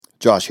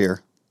Josh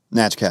here,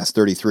 Natchcast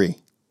 33.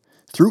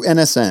 Through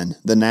NSN,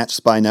 the Natch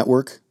Spy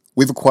Network,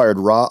 we've acquired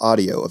raw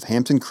audio of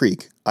Hampton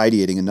Creek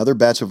ideating another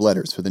batch of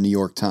letters for the New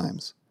York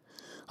Times.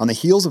 On the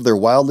heels of their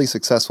wildly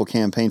successful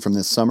campaign from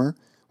this summer,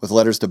 with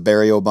letters to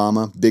Barry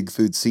Obama, big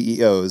food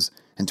CEOs,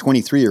 and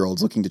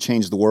 23-year-olds looking to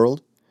change the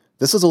world,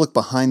 this is a look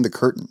behind the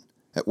curtain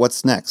at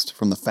what's next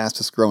from the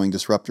fastest-growing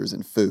disruptors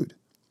in food.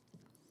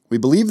 We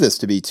believe this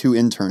to be two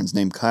interns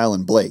named Kyle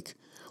and Blake,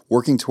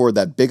 working toward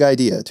that big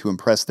idea to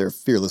impress their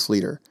fearless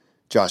leader,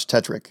 Josh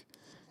Tetrick,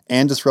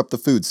 and disrupt the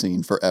food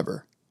scene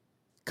forever.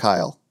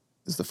 Kyle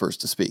is the first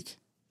to speak.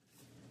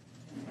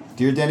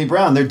 Dear Denny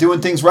Brown, they're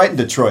doing things right in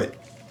Detroit.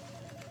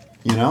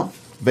 You know,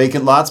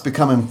 vacant lots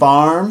becoming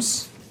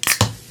farms.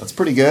 That's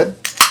pretty good.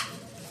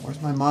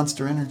 Where's my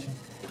Monster Energy?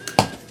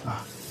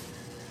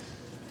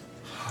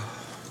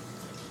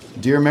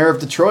 Dear Mayor of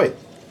Detroit.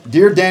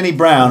 Dear Danny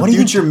Brown,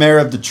 future Mayor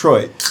of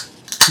Detroit.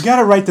 You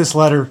gotta write this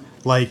letter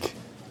like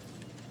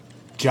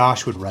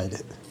Josh would write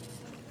it.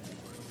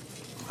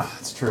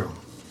 That's true.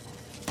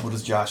 What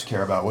does Josh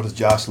care about? What does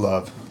Josh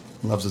love?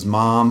 He loves his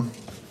mom.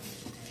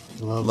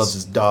 Loves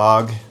his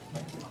dog.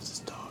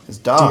 His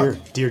dog.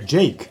 Dear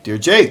Jake. Dear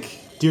Jake.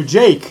 Dear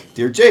Jake.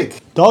 Dear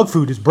Jake. Dog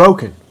food is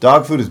broken.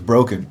 Dog food is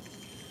broken.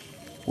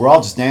 We're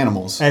all just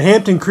animals. At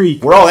Hampton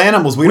Creek. We're all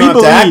animals. We don't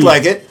have to act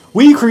like it.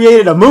 We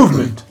created a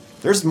movement.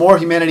 There's more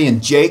humanity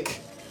in Jake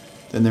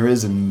than there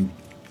is in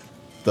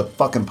the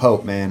fucking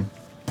Pope, man.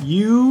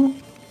 You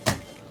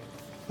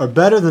are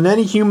better than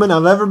any human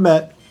I've ever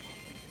met.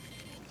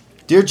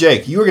 Dear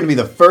Jake, you are going to be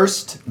the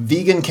first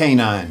vegan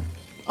canine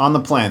on the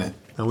planet.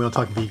 No, we don't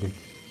talk vegan.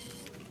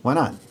 Why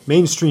not?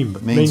 Mainstream.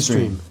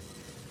 Mainstream.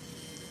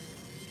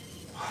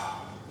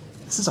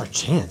 This is our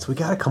chance. We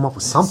gotta come up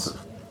with something.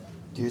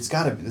 Dude, it's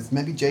gotta be.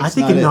 Maybe Jake's I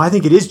think not it. No, I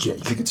think it is Jake.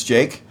 You think it's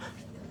Jake?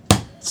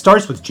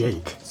 Starts with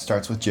Jake.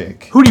 Starts with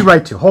Jake. Who did he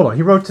write to? Hold on.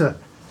 He wrote to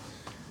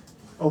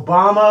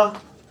Obama.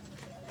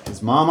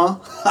 His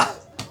mama.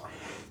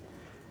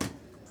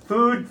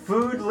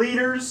 Food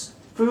leaders,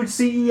 food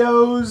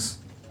CEOs,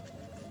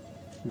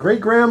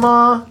 great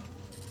grandma,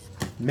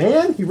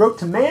 man. He wrote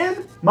to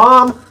man,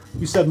 mom.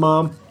 You said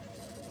mom.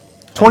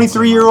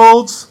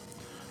 23-year-olds.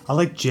 I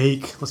like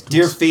Jake. Let's do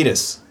Dear this.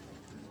 fetus.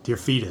 Dear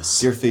fetus.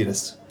 Dear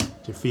fetus.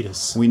 Dear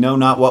fetus. We know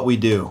not what we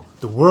do,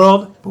 The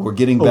world but we're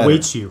getting better.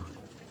 awaits you,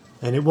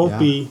 and it won't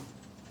be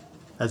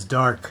as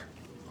dark.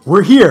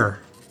 We're here,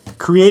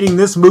 creating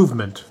this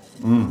movement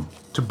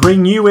to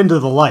bring you into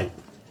the light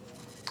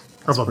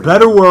of a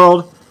better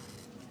world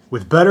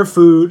with better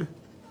food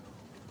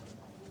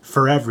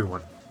for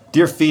everyone.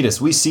 Dear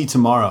fetus, we see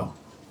tomorrow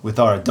with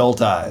our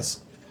adult eyes.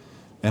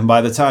 And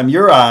by the time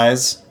your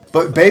eyes...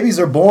 But babies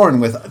are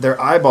born with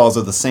their eyeballs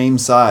are the same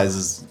size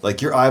as...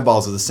 Like your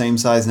eyeballs are the same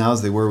size now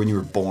as they were when you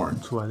were born.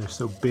 That's why they're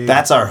so big.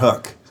 That's our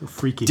hook. So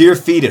freaky. Dear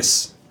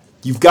fetus,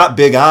 you've got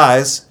big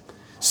eyes.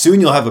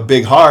 Soon you'll have a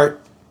big heart.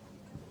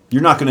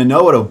 You're not going to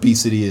know what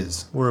obesity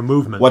is. We're a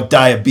movement. What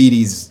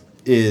diabetes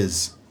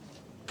is.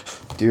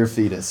 Dear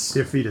fetus.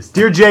 Dear fetus.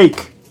 Dear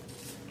Jake.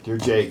 Dear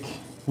Jake.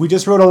 We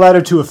just wrote a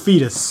letter to a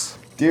fetus.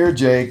 Dear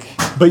Jake.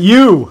 But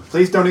you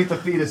Please don't eat the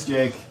fetus,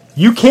 Jake.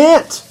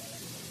 can't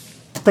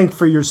think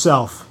for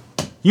yourself.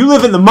 You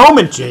live in the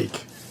moment,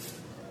 Jake.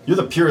 You're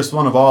the purest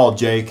one of all,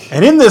 Jake.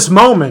 And in this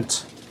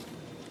moment,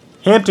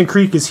 Hampton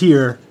Creek is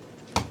here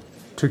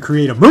to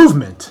create a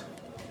movement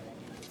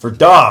For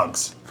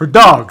dogs. for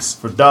dogs.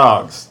 For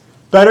dogs.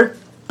 Better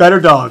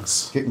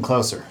dogs. Getting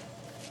closer.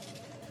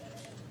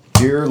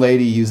 Dear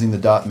lady using the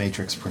dot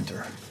matrix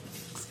printer.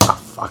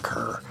 Fuck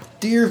her.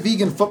 Dear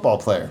vegan football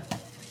player.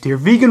 Dear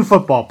vegan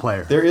football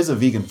player. There is a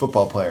vegan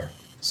football player.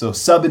 So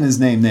sub in his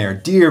name there.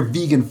 Dear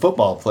vegan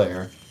football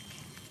player.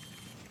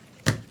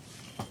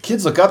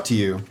 Kids look up to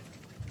you.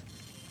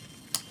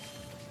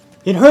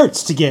 It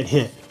hurts to get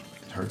hit.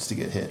 It hurts to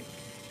get hit.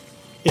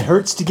 It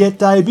hurts to get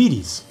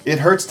diabetes. It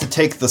hurts to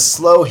take the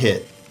slow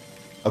hit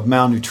of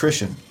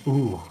malnutrition.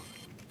 Ooh.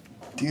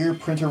 Dear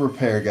printer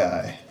repair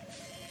guy.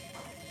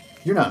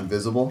 You're not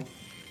invisible.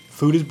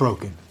 Food is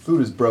broken. Food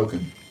is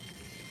broken.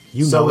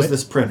 You So know is it.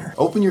 this printer.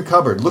 Open your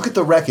cupboard. Look at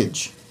the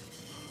wreckage.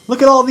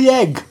 Look at all the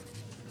egg.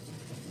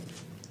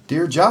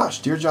 Dear Josh.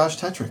 Dear Josh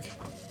Tetrick.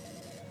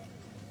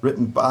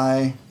 Written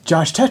by...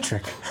 Josh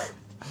Tetrick.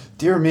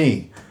 Dear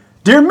me.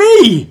 Dear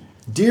me.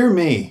 Dear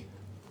me.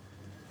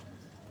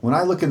 When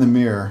I look in the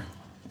mirror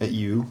at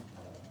you,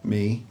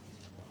 me,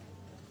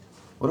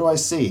 what do I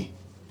see?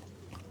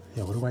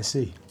 Yeah, what do I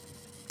see?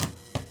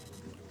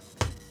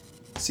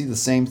 I see the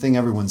same thing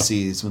everyone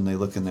sees when they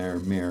look in their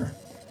mirror.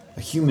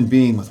 A human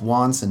being with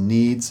wants and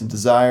needs and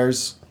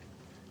desires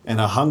and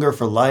a hunger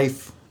for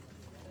life,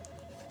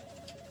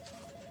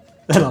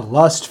 And a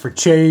lust for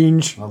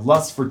change. a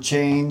lust for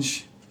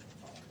change,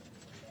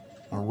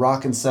 a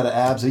rocking set of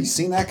abs. Have you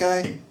seen that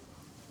guy?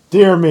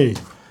 Dear me.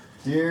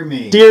 Dear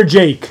me. Dear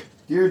Jake.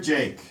 Dear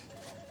Jake.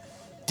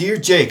 Dear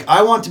Jake,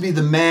 I want to be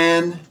the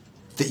man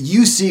that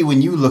you see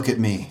when you look at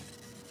me.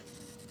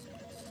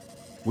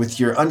 With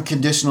your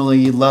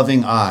unconditionally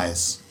loving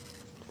eyes.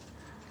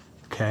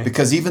 Okay.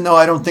 Because even though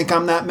I don't think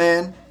I'm that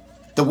man,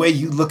 the way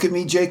you look at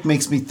me, Jake,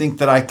 makes me think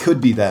that I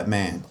could be that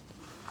man.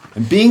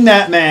 And being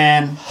that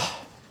man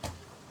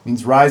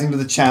means rising to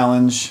the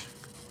challenge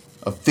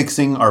of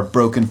fixing our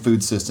broken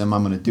food system.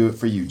 I'm going to do it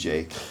for you,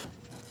 Jake.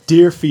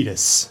 Dear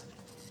fetus,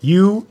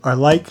 you are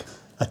like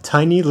a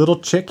tiny little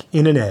chick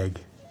in an egg.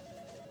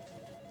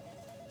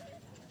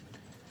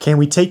 Can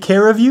we take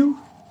care of you?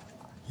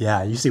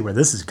 Yeah, you see where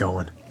this is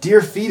going.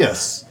 Dear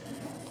fetus,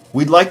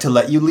 we'd like to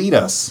let you lead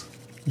us.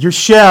 Your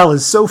shell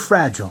is so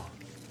fragile,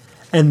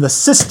 and the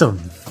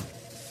system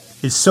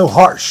is so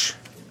harsh.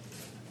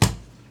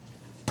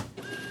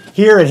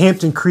 Here at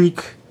Hampton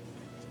Creek,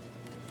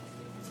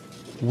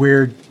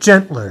 we're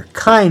gentler,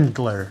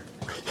 kindler.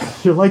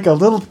 You're like a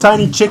little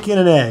tiny chicken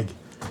and egg,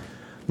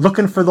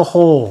 looking for the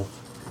hole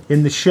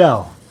in the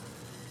shell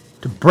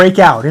to break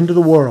out into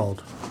the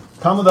world.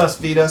 Come with us,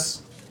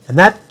 fetus. And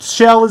that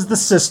shell is the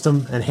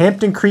system, and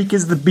Hampton Creek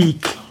is the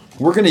beak.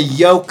 We're going to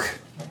yoke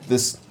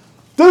this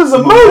There's a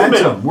momentum.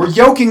 movement! We're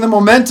yoking the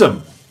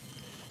momentum.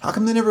 How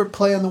come they never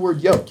play on the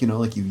word yoke? You know,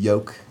 like you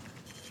yoke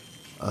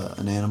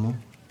an animal.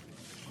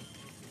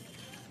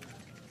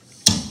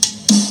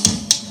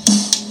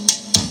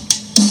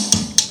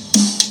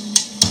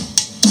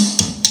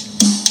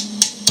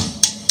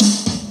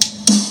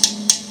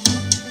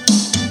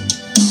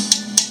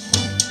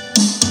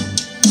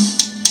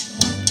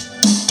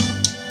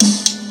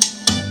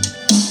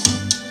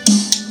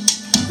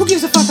 Who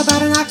gives a fuck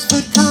about an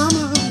Oxford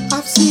comma?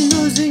 I've seen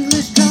those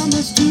English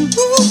dramas too.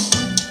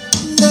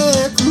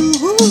 They're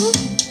cruel.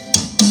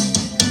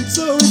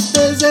 So if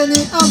there's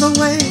any other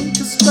way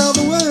to spell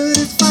the word,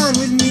 it's fine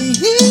with me.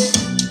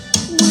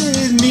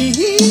 With me.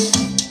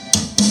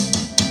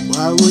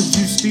 Why would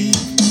you speak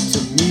to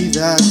me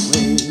that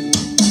way?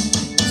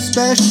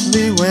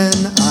 Especially when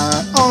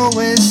I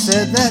always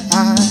said that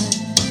I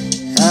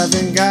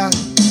haven't got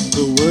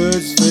the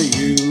words for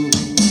you.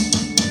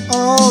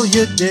 All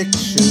your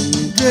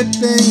diction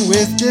dripping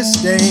with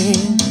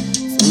disdain.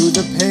 Through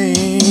the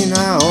pain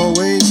I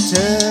always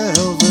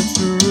tell the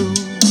truth.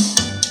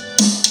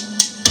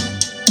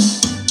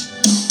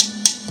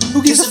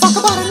 Who gives a fuck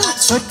about an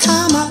Oxford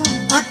comma?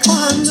 I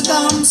climbed the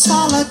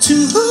Dharamsala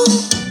too.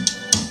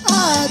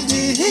 I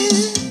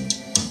did.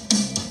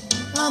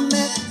 I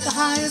met the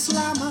highest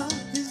lama.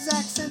 His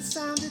accent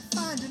sounded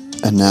fine to me.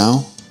 And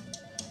now,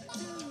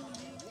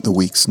 the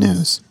week's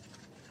news.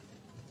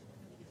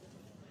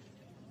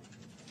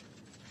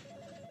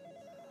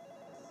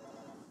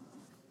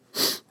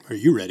 Are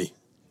you ready?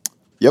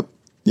 Yep,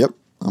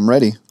 I'm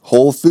ready.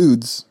 Whole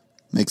Foods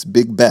makes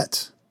big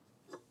bet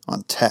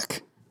on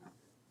tech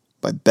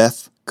by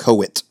Beth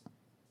Kowit.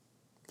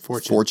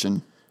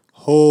 Fortune.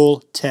 Whole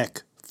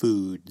Tech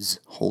Foods.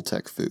 Whole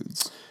Tech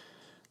Foods.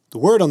 The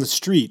word on the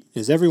street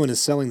is everyone is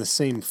selling the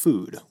same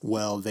food.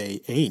 Well,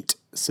 they ain't,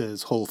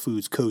 says Whole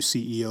Foods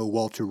co-CEO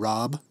Walter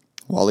Robb.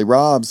 Wally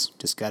Robs.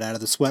 Just got out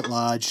of the sweat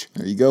lodge.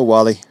 There you go,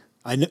 Wally.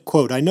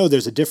 Quote, I know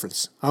there's a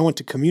difference. I want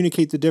to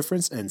communicate the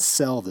difference and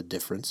sell the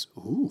difference.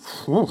 Ooh.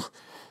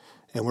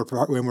 And we're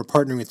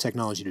partnering with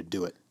technology to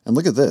do it. And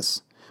look at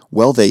this.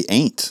 Well, they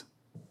ain't.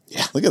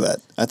 Yeah. Look at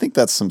that. I think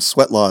that's some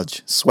sweat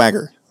lodge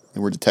swagger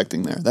that we're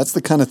detecting there. That's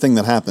the kind of thing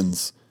that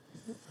happens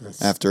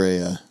after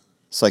a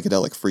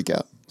psychedelic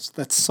freakout. It's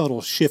that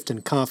subtle shift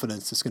in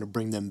confidence that's going to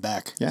bring them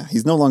back. Yeah,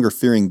 he's no longer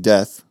fearing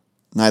death,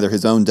 neither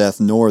his own death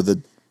nor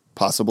the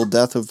possible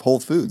death of Whole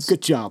Foods.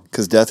 Good job.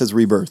 Because death is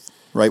rebirth.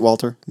 Right,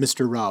 Walter?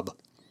 Mr. Robb.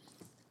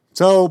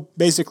 So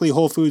basically,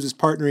 Whole Foods is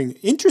partnering.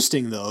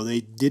 Interesting, though,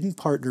 they didn't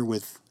partner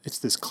with, it's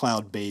this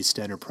cloud-based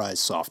enterprise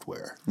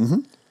software.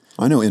 Mm-hmm.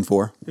 I know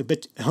Infor.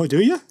 Oh, do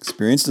you?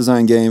 Experience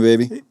design game,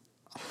 baby.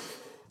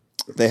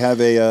 They have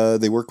they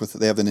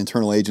have an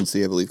internal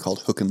agency, I believe,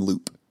 called Hook and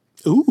Loop.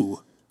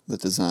 Ooh.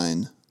 That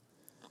design.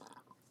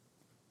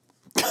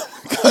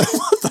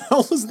 What the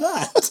hell was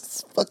that?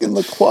 It's fucking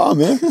LaCroix,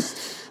 man.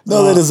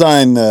 No, they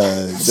design,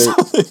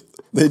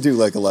 they do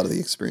like a lot of the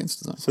experience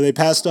design. So they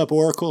passed up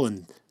Oracle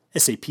and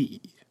SAP.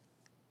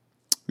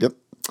 Yep.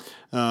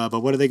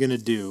 But what are they going to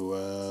do?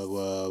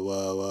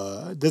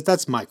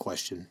 That's my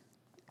question.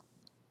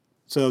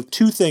 So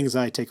two things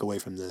I take away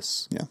from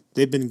this. Yeah.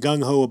 They've been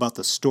gung-ho about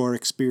the store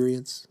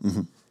experience.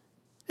 Mm-hmm.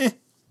 A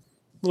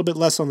little bit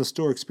less on the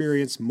store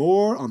experience,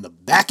 more on the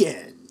back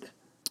end.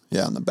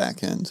 Yeah, on the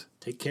back end.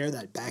 Take care of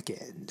that back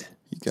end.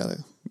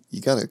 You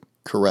gotta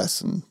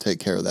caress and take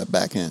care of that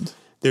back end.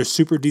 They're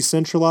super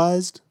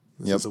decentralized.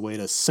 This Yep. is a way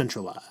to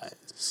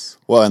centralize.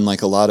 Well, and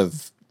like a lot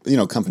of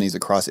companies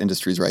across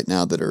industries right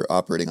now that are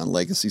operating on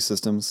legacy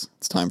systems,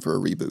 it's time for a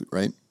reboot,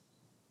 right?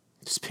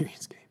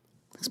 Experience game.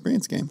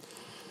 Experience game.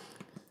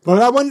 But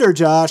I wonder,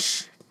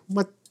 Josh,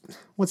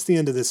 what's the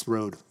end of this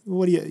road?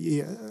 What do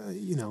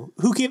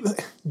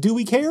do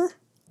we care?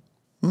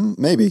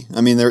 Maybe.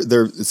 I mean,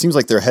 it seems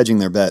like they're hedging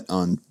their bet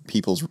on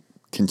people's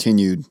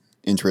continued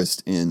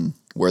interest in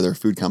where their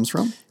food comes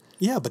from.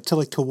 Yeah, but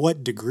to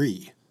what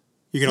degree?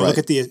 You're going to look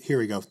at here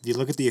we go. You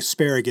look at the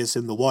asparagus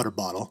in the water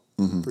bottle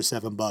for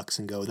 $7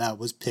 and go, that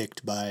was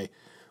picked by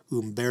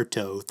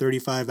Umberto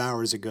 35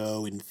 hours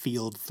ago in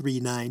field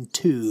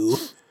 392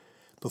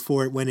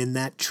 before it went in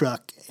that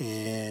truck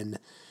and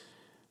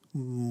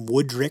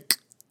Woodrick,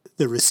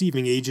 the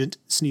receiving agent,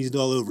 sneezed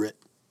all over it.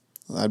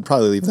 I'd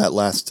probably leave that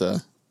last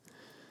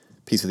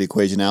piece of the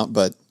equation out,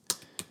 but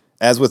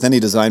as with any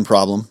design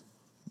problem,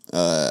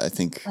 I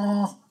think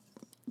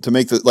to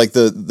make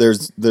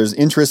there's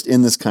interest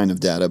in this kind of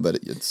data, but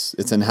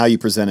it's in how you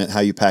present it, how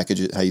you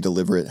package it, how you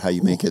deliver it, how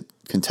you make it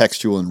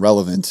contextual and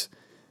relevant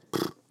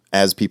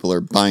as people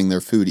are buying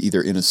their food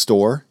either in a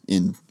store,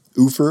 in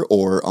Ufer,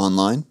 or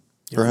online,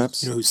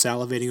 perhaps. You know who's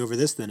salivating over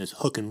this then is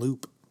Hook and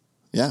Loop.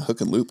 Yeah,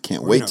 Hook and Loop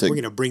can't We're wait going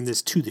to... to bring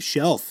this to the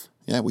shelf.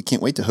 Yeah, we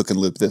can't wait to Hook and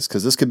Loop this,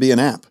 because this could be an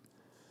app.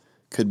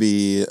 Could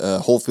be a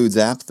Whole Foods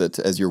app that,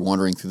 as you're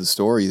wandering through the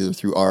store, either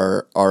through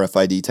our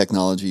RFID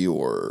technology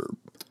or...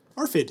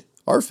 RFID,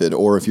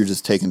 or if you're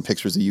just taking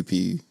pictures of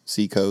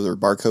UPC codes or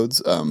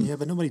barcodes. Yeah,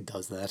 but nobody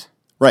does that.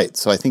 Right,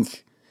 so I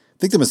think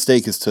the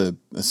mistake is to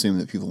assume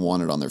that people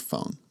want it on their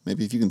phone.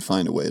 Maybe if you can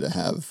find a way to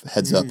have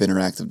heads-up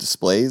interactive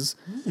displays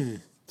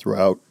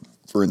throughout,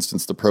 for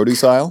instance, the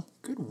produce aisle.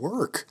 Good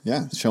work.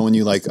 Yeah, showing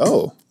you like,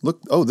 oh,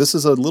 look, this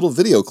is a little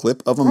video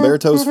clip of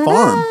Umberto's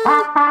farm.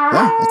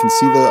 Yeah,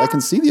 I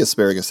can see the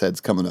asparagus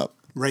heads coming up.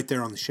 Right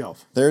there on the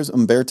shelf. There's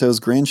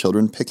Umberto's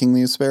grandchildren picking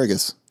the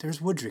asparagus. There's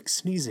Woodrick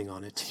sneezing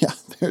on it. Yeah,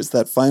 there's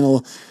that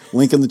final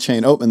link in the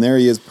chain. Oh, and there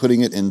he is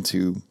putting it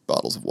into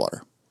bottles of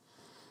water.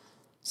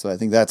 So I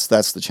think that's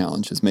the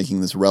challenge, is making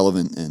this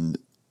relevant and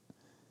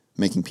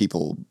making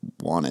people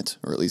want it,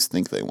 or at least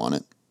think they want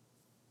it.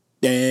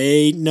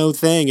 Ain't no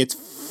thing. It's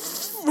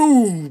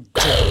food.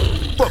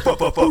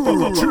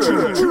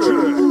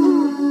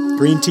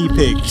 Green tea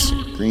pigs.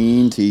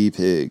 Green tea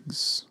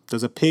pigs.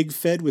 Does a pig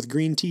fed with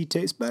green tea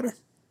taste better?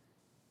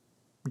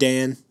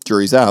 Dan.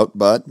 Jury's out,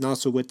 but...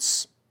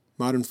 Nosowitz,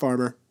 Modern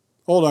Farmer.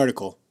 Old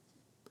article.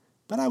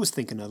 But I was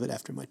thinking of it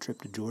after my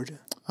trip to Georgia.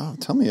 Oh,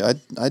 tell me.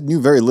 I knew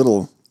very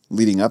little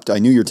leading up to... I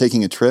knew you were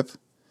taking a trip.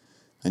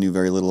 I knew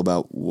very little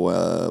about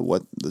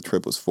what the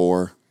trip was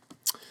for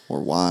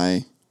or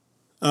why.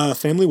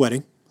 Family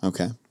wedding.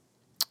 Okay.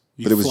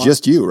 But it was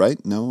just you,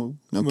 right? No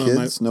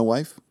kids, no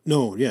wife?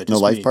 No, yeah, just no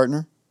life me.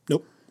 partner?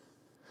 Nope.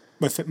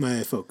 My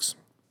folks.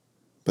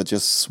 But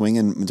just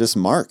swinging, just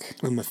Mark.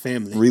 And my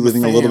family.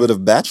 Reliving a little bit of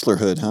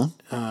bachelorhood,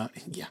 huh?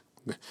 Yeah.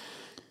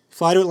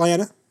 Fly to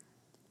Atlanta.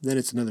 Then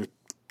it's another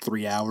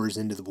 3 hours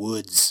into the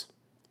woods.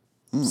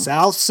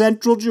 South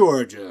Central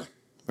Georgia.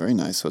 Very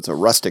nice. So it's a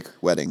rustic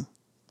wedding.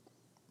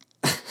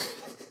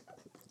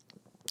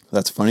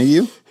 That's funny to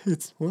you?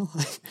 It's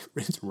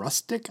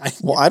rustic.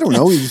 I don't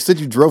know. You said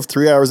you drove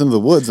 3 hours into the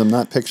woods. I'm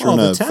not picturing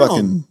a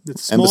fucking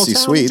Embassy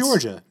Suites.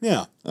 Georgia.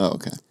 Yeah. Oh,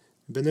 okay.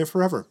 Been there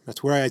forever.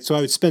 That's where I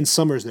would spend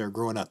summers there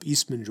growing up.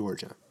 Eastman,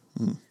 Georgia.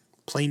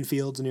 Plain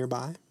fields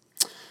nearby.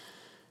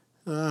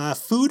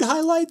 Food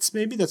highlights,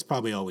 maybe that's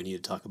probably all we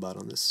need to talk about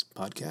on this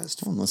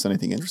podcast. Well, unless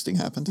anything interesting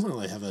happened. Well,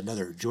 I have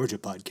another Georgia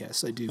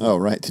podcast. I do. Oh,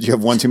 right. Did you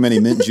have one too many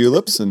mint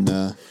juleps? And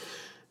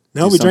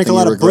no, we drank a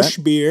lot of Bush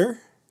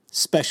beer.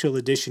 Special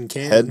edition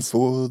cans. Head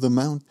for the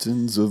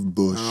mountains of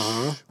Bush.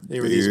 They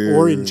were these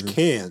orange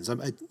cans.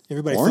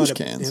 Everybody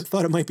cans?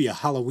 thought it might be a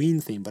Halloween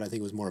theme, but I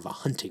think it was more of a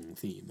hunting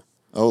theme.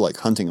 Oh, like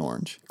hunting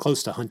orange.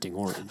 Close to hunting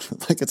orange.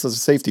 Like it's a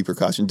safety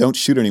precaution. Don't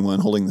shoot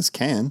anyone holding this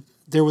can.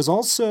 There was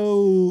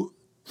also...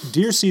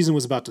 Deer season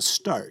was about to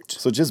start.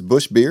 So just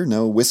Bush beer?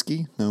 No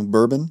whiskey? No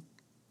bourbon?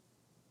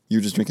 You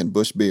were just drinking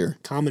Bush beer?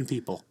 Common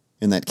people.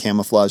 In that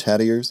camouflage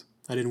hat of yours?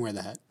 I didn't wear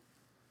the hat.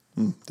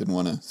 Didn't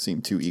want to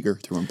seem too eager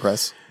to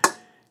impress.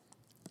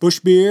 Bush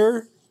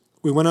beer.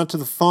 We went out to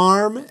the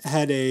farm,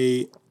 had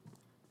a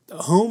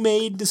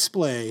homemade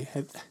display.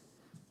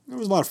 There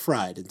was a lot of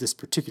fried at this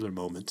particular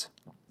moment.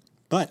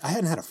 But I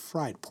hadn't had a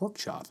fried pork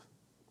chop.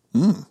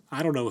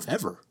 I don't know if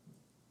ever.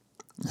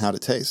 How'd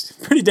it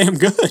taste? Pretty damn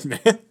good,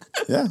 man.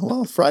 Yeah,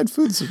 well, fried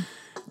foods,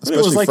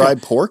 especially like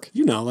fried pork.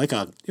 You know,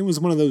 it was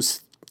one of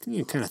those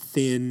kind of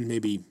thin,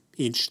 maybe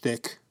inch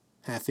thick,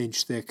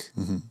 half-inch thick,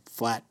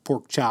 flat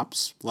pork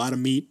chops, a lot of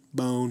meat,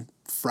 bone,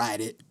 fried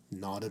it,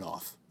 gnawed it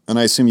off. And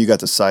I assume you got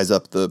to size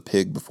up the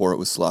pig before it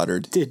was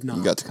slaughtered. Did not.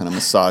 You got to kind of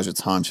massage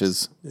its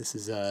haunches. This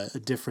is a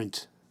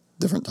different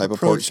type of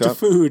pork chop. To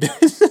food.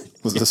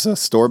 Was this a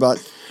store-bought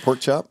pork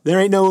chop? There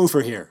ain't no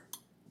Ufer here.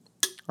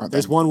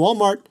 There's they? one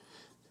Walmart.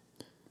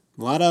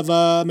 A lot of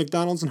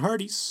McDonald's and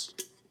Hardee's.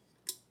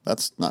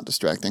 That's not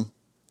distracting.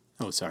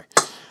 Oh, sorry.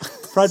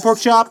 Fried pork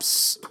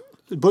chops,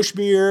 Bush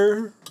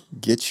beer.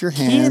 Get your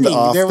hand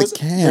off the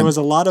can. There was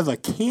a lot of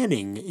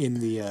canning in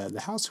the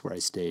house where I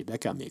stayed.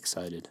 That got me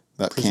excited.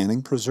 About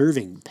canning?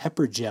 Preserving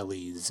pepper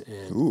jellies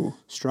and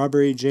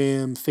strawberry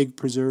jam, fig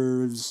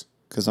preserves.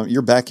 Because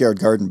your backyard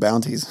garden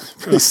bounty's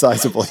pretty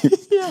sizable.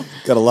 Yeah.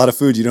 Got a lot of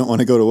food you don't want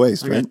to go to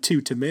waste, right? I got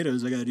 2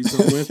 tomatoes I got to do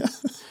something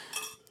with.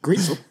 Green.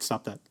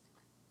 Stop that.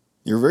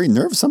 You're very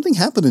nervous. Something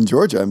happened in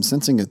Georgia. I'm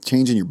sensing a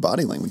change in your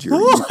body language. You're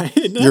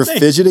Nothing.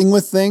 fidgeting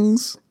with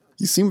things.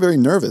 You seem very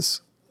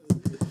nervous.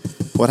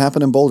 What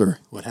happened in Boulder?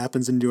 What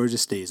happens in Georgia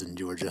stays in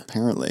Georgia.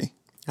 Apparently.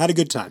 I had a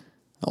good time.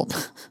 I'll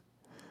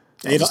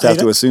just have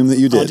to assume that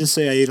you did. I'll just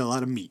say I ate a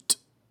lot of meat.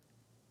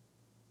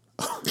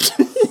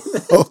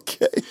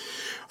 Okay.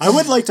 I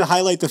would like to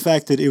highlight the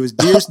fact that it was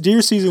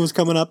deer season was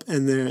coming up,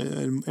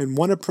 and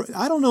one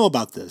I don't know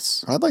about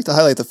this. I'd like to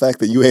highlight the fact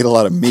that you ate a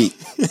lot of meat.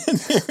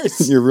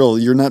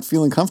 You're not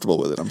feeling comfortable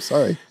with it. I'm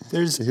sorry.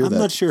 I'm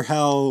not sure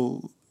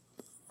how.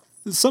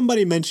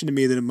 Somebody mentioned to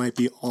me that it might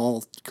be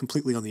all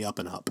completely on the up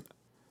and up.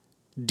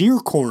 Deer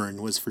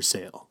corn was for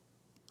sale.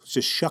 It's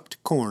just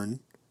shucked corn,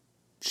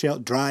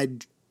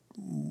 dried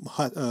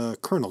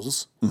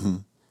kernels. Mm-hmm.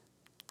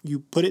 You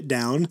put it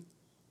down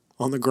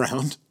on the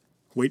ground,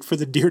 wait for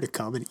the deer to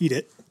come and eat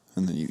it.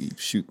 And then you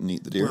shoot and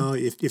eat the deer. Well,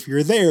 if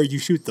you're there, you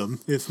shoot them.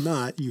 If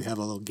not, you have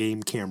a little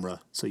game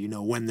camera so you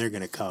know when they're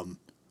going to come.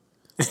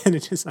 And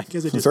it's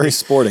very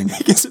sporting. I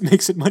guess it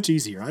makes it much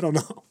easier. I don't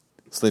know.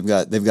 So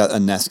they've got a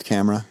Nest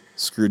camera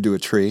screwed to a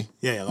tree.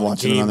 Yeah,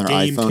 watching it on their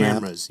iPhone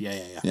cameras.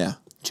 app. Yeah.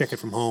 Check it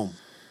from home.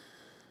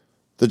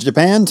 The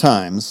Japan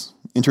Times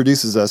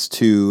introduces us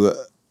to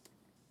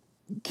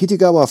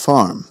Kitagawa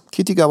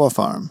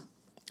Farm,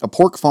 a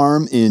pork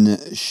farm in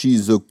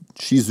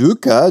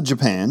Shizuoka,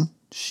 Japan.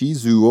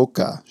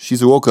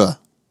 Shizuoka,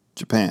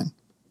 Japan.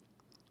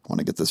 I want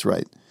to get this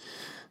right.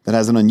 That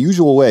has an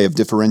unusual way of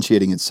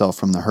differentiating itself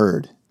from the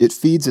herd. It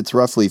feeds its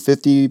roughly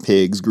 50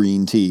 pigs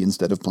green tea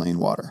instead of plain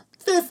water.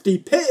 50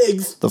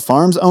 pigs? The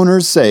farm's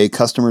owners say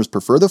customers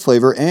prefer the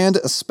flavor and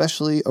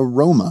especially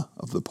aroma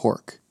of the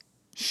pork.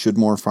 Should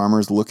more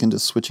farmers look into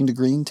switching to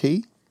green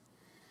tea?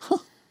 Huh.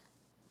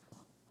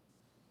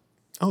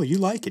 Oh, you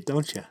like it,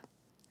 don't you?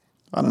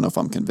 I don't know if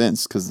I'm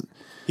convinced because...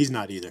 He's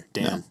not either,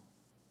 Dan. No.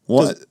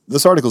 Well,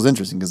 this article is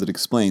interesting because it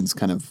explains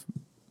kind of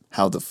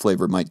how the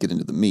flavor might get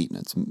into the meat. And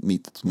it's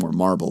meat that's more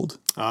marbled.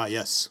 Ah,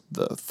 yes.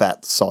 The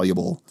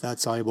fat-soluble...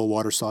 Fat-soluble,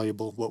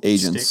 water-soluble, what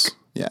agents. Stick.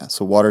 Yeah,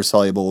 so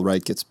water-soluble,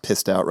 right, gets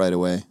pissed out right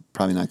away.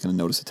 Probably not going to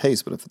notice a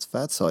taste, but if it's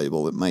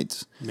fat-soluble, it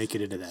might... Make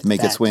it into that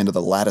Make its way into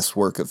the lattice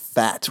work of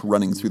fat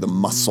running through the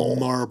muscle.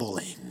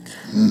 Marbling.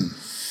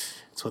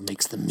 That's what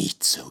makes the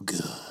meat so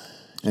good.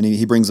 And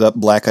he brings up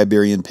black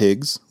Iberian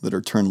pigs that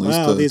are turned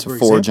loose to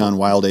forage on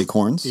wild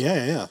acorns.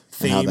 Yeah.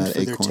 Famed for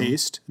their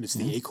taste. And it's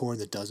the acorn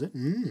that does it.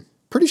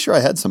 Pretty sure I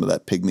had some of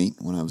that pig meat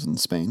when I was in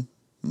Spain,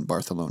 in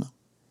Barcelona.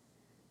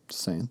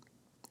 Just saying.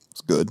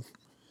 It's good.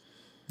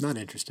 Not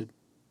interested.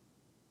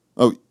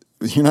 Oh,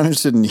 you're not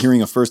interested in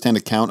hearing a first-hand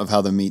account of how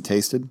the meat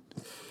tasted?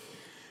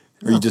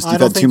 Or you've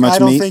had too much meat? I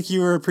don't think you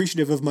were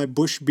appreciative of my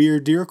bush beer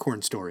deer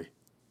corn story.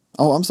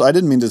 Oh, I'm sorry. I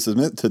didn't mean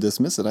to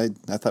dismiss it.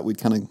 I thought we'd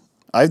kind of...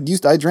 I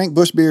drank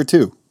Bush beer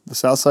too. The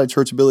Southside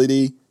Church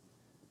Ability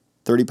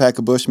 30-pack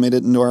of Bush made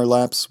it into our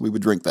laps. We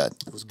would drink that.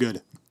 It was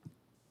good.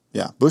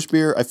 Yeah, Bush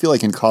beer. I feel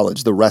like in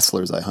college, the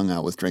wrestlers I hung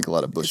out with drank a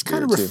lot of Bush beer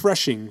too. It's kind of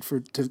refreshing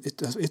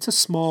it's a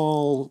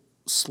small,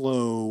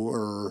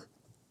 slower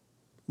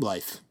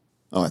life.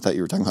 Oh, I thought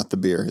you were talking about the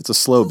beer. It's a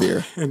slow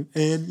beer. and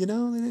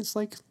it's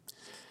like,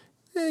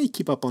 you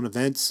keep up on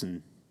events,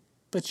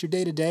 but your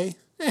day-to-day,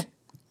 Yeah.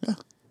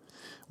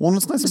 Well,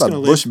 what's nice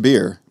about Bush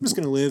beer... I'm just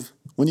going to live.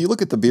 When you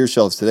look at the beer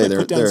shelves today,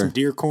 put down some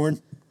deer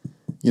corn.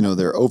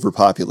 They're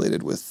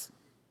overpopulated with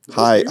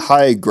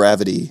high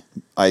gravity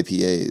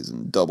IPAs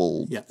and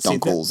double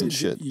dunkels and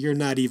shit. You're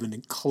not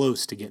even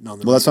close to getting on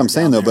the... Well, that's what I'm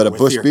saying though. But a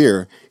Bush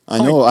beer, I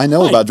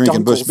know about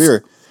drinking Bush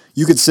beer.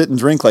 You could sit and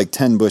drink like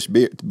 10 Bush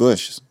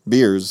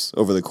beers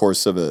over the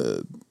course of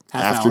a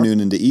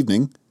afternoon into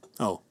evening.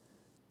 Oh,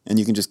 and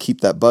you can just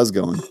keep that buzz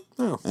going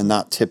and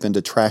not tip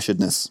into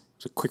trashedness.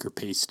 It's a quicker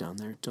pace down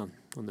there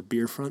on the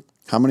beer front.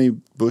 How many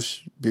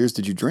Bush beers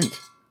did you drink?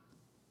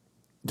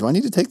 Do I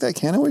need to take that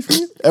can away from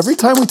you? Every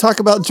time we talk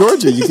about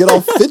Georgia, you get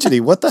all fidgety.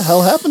 What the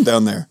hell happened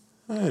down there?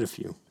 I had a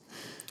few.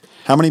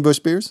 How many Bush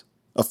beers?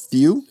 A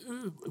few?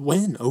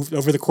 When?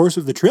 Over the course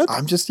of the trip?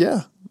 I'm just,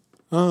 yeah.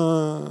 I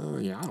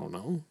don't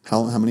know.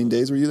 How many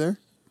days were you there?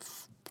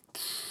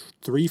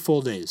 3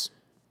 full days.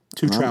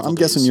 2 travel days. I'm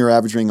guessing you're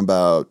averaging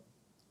about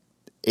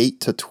 8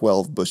 to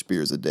 12 Bush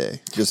beers a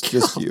day. Just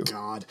you. Oh,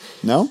 God.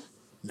 No?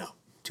 No.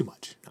 Too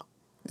much. No.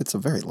 It's a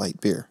very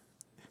light beer.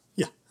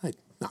 Yeah.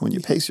 When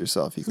you pace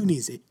yourself, you can... Who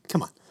needs it?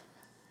 Come on.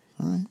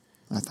 All right.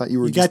 I thought you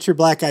were got your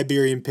black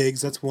Iberian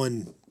pigs. That's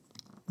one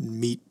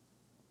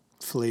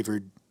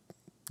meat-flavored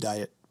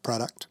diet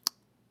product.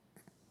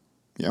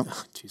 Yep.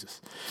 Oh,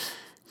 Jesus.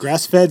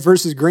 Grass-fed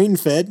versus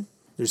grain-fed.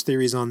 There's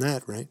theories on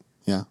that, right?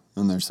 Yeah.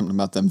 And there's something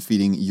about them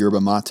feeding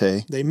yerba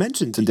mate. They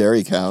mentioned to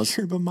dairy cows.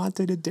 Yerba mate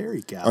to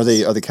dairy cows.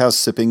 Are the cows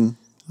sipping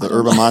the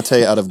yerba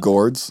mate out of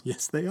gourds?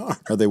 Yes, they are.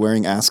 Are they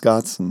wearing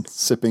ascots and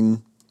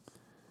sipping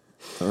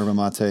the yerba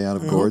mate out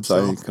of gourds?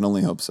 So. I can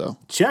only hope so.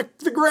 Check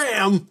the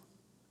gram.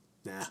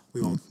 Nah,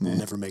 we won't. We'll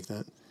never make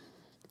that.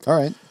 All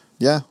right.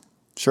 Yeah,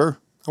 sure.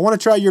 I want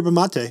to try yerba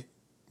mate.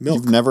 Milk.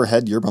 You've never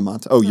had yerba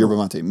mate? Oh, yerba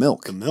mate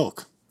milk. The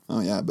milk.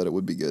 Oh, yeah, I bet it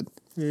would be good.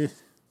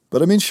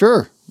 But I mean,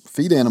 sure.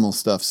 Feed animal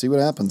stuff. See what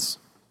happens.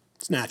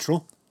 It's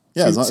natural.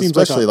 Yeah,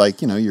 especially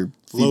like you're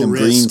feeding them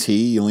green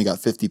tea. You only got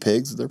 50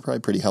 pigs. They're probably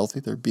pretty healthy.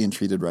 They're being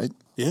treated right.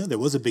 Yeah, there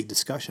was a big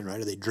discussion, right?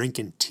 Are they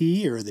drinking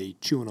tea or are they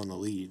chewing on the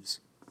leaves?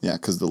 Yeah,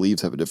 because the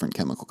leaves have a different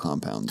chemical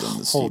compound than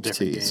the steeped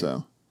tea.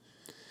 Game.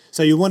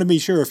 So you want to be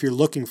sure if you're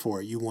looking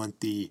for it, you want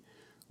the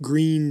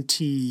green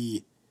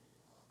tea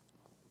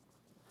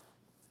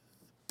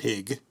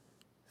pig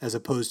as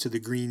opposed to the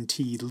green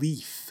tea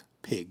leaf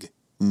pig.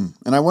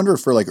 And I wonder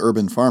for like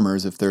urban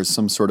farmers if there's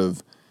some sort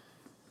of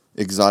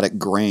exotic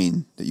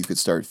grain that you could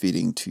start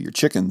feeding to your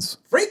chickens.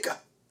 Freeka!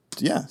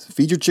 Yeah,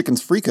 feed your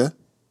chickens freeka.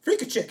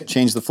 Freeka chicken.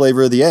 Change the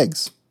flavor of the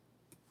eggs.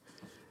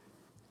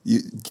 You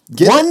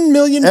get 1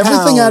 million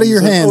everything out of your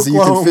pounds in hands that you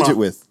can Oklahoma. fidget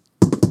with.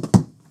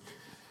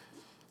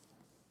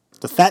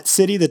 The fat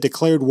city that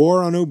declared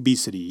war on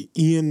obesity.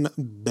 Ian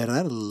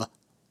Berel.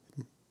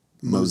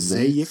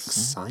 Mosaic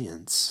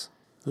Science.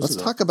 Let's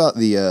talk about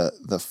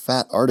the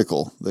fat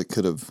article that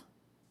could have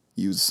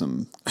used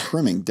some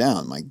trimming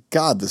down. My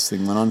God, this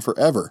thing went on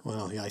forever.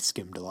 Well, yeah, I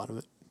skimmed a lot of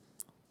it.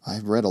 I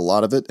read a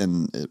lot of it,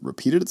 and it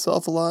repeated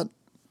itself a lot.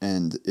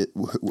 And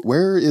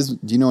do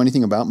you know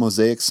anything about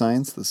Mosaic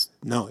Science?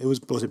 No,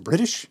 was it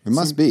British? It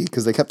must be,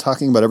 because they kept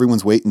talking about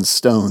everyone's weight in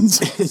stones.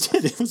 It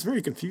did. It was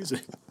very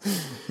confusing.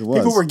 It was.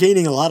 People were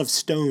gaining a lot of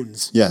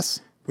stones. Yes.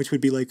 Which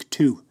would be like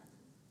 2.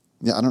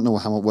 Yeah, I don't know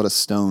what a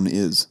stone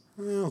is.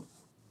 Well,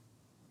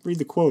 read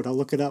the quote. I'll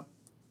look it up.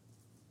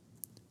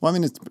 Well, I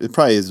mean, it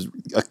probably is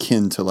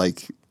akin to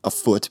like a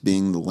foot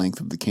being the length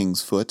of the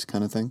king's foot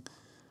kind of thing.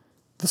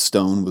 The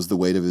stone was the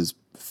weight of his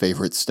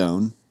favorite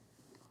stone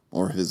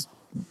or his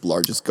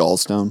largest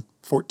gallstone.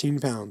 14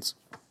 pounds.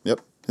 Yep,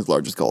 his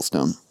largest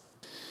gallstone.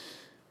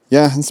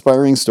 Yeah,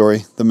 inspiring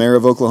story. The mayor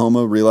of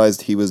Oklahoma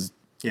realized he was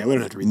Yeah, we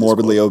don't have to read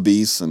morbidly this quote.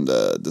 obese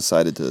and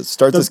decided to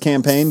start this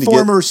campaign to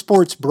former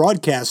sports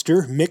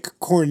broadcaster Mick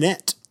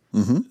Cornett.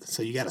 Mm-hmm.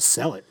 So you got to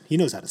sell it. He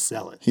knows how to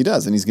sell it. He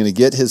does, and he's going to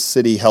get his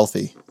city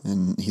healthy,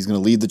 and he's going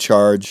to lead the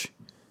charge.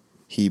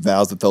 He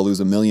vows that they'll lose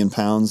 1 million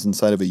pounds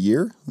inside of a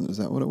year. Is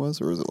that what it was,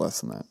 or was it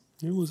less than that?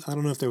 It was. I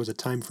don't know if there was a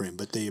time frame,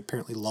 but they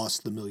apparently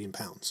lost the 1 million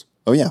pounds.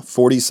 Oh yeah,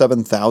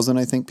 47,000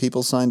 I think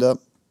people signed up,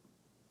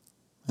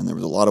 and there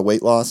was a lot of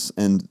weight loss.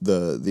 And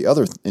the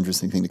other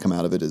interesting thing to come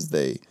out of it is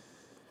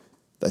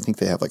I think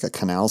they have like a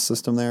canal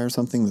system there or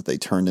something that they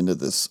turned into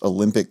this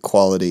Olympic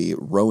quality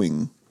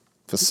rowing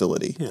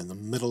facility. Yeah, in the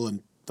middle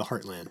and the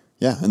heartland.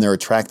 Yeah, and they're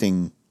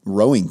attracting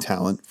rowing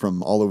talent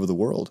from all over the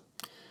world.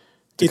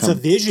 to It's a come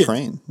vision.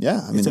 Train.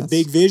 Yeah, I mean It's a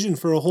big vision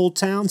for a whole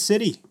town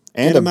city.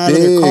 And get them a out of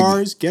their big-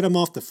 cars, get them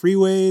off the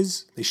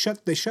freeways. They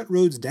shut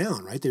roads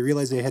down, right? They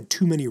realized they had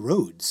too many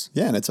roads.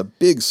 Yeah, and it's a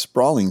big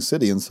sprawling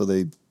city, and so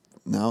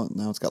now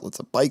it's got lots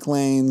of bike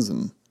lanes,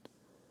 and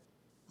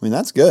I mean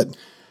that's good.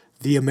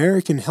 The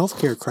American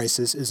healthcare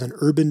crisis is an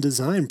urban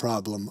design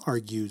problem,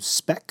 argues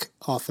Speck,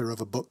 author of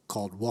a book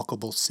called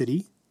Walkable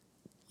City.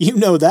 You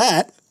know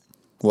that.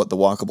 What, the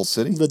walkable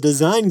city? The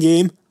design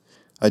game.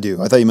 I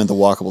do. I thought you meant the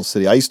walkable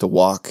city. I used to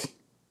walk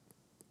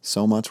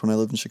so much when I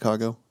lived in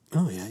Chicago.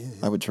 Oh, yeah.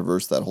 I would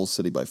traverse that whole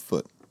city by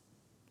foot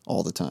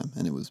all the time,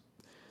 and it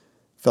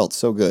felt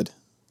so good.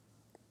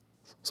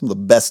 Some of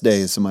the best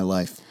days of my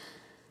life.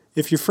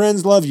 If your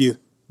friends love you,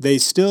 they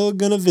still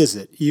gonna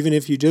visit, even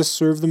if you just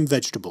serve them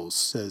vegetables,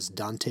 says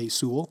Dante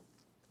Sewell.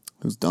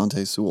 Who's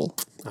Dante Sewell?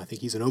 I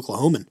think he's an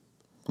Oklahoman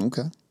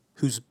Okay.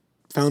 who's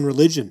found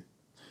religion.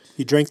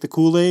 He drank the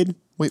Kool-Aid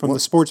from what? the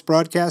sports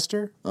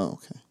broadcaster, Oh,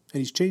 okay. and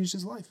he's changed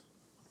his life.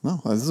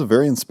 Well, this is a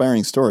very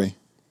inspiring story.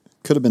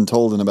 Could have been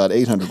told in about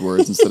 800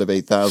 words instead of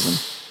 8,000.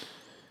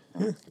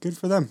 Yeah, good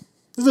for them.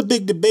 There's a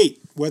big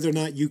debate whether or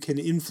not you can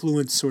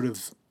influence sort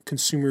of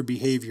consumer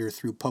behavior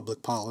through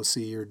public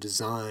policy or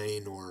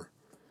design or,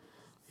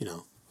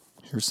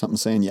 Here's something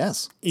saying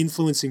yes.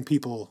 influencing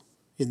people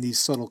in these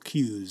subtle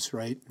cues,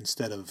 right?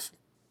 Instead of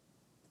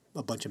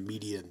a bunch of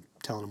media and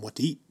telling them what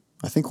to eat.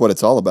 I think what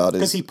it's all about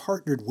Because is he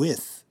partnered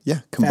with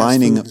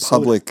combining food and soda.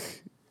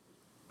 public,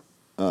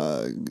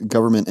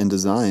 government, and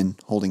design,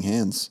 holding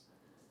hands,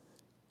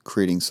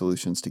 creating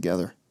solutions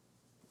together.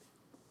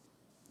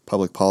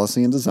 Public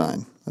policy and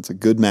design. That's a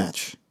good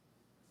match.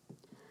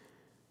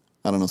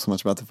 I don't know so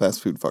much about the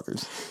fast food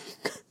fuckers.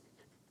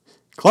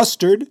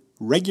 Clustered,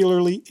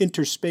 regularly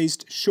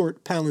interspaced,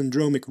 short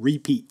palindromic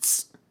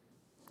repeats.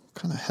 What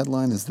kind of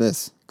headline is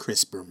this?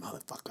 CRISPR,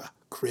 motherfucker.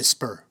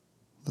 CRISPR.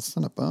 That's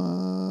not a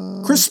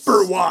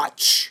CRISPR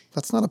watch.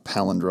 that's not a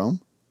palindrome.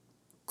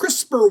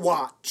 CRISPR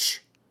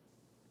watch.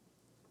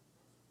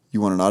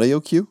 You want an audio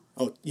cue?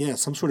 Oh, yeah,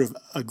 some sort of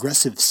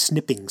aggressive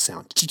snipping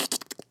sound.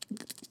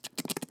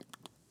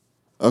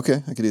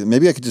 Okay, I could do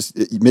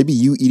that. Maybe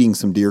you eating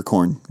some deer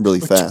corn really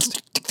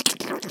fast.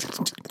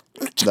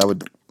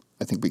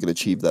 I think we could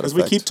achieve that As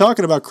effect. we keep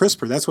talking about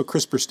CRISPR, that's what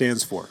CRISPR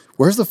stands for.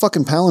 Where's the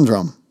fucking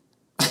palindrome?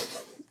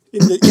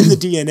 In the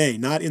DNA,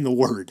 not in the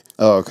word.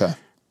 Oh, okay.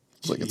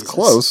 It's like it's Jesus.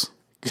 close.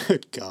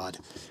 Good God.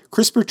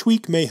 CRISPR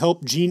tweak may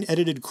help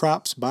gene-edited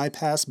crops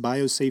bypass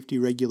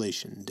biosafety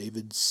regulation.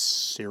 David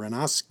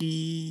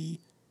Serenosky,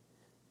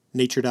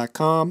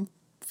 Nature.com,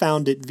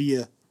 found it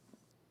via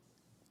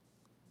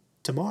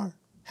Tamar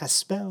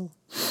Haspel.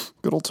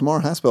 Good old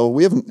Tamar Haspel.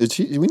 We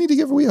need to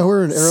give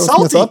her an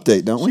Aerosmith Salty.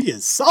 update, don't we? She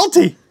is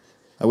salty.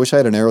 I wish I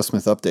had an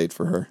Aerosmith update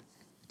for her.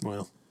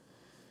 Well,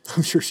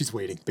 I'm sure she's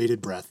waiting,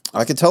 bated breath.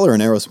 I could tell her an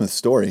Aerosmith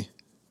story.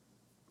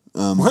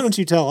 Why don't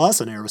you tell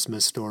us an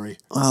Aerosmith story?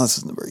 Well, this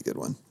isn't a very good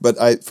one.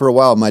 But for a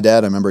while, my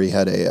dad, I remember he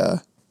had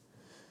a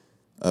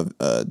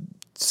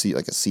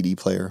like a CD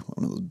player,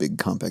 one of those big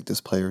compact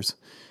disc players.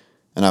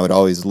 And I would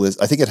always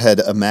list. I think it had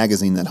a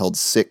magazine that held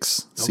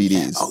 6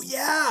 CDs. Oh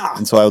yeah.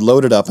 And so I would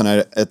load it up, and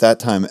at that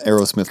time,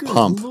 Aerosmith Good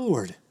Pump,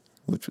 Lord.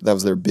 that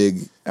was their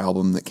big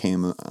album that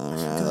came like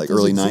Those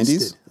early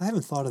existed. 90s. I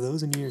haven't thought of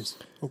those in years.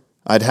 Oh.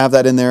 I'd have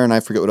that in there, and I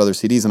forget what other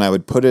CDs, and I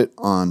would put it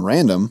on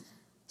random.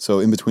 So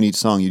in between each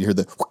song, you'd hear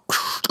the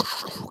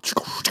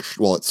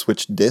while it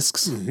switched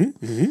discs.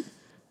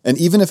 And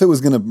even if it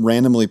was going to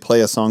randomly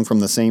play a song from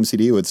the same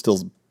CD, it would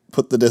still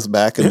put the disc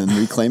back and then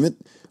reclaim it.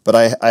 But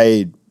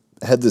I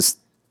had this,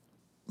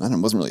 I don't know,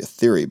 it wasn't really a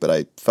theory, but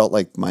I felt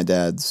like my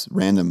dad's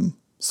random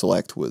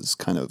select was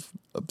kind of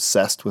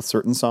obsessed with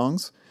certain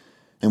songs.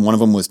 And one of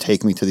them was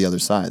Take Me to the Other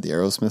Side, the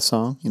Aerosmith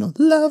song. You know,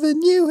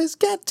 loving you has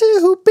got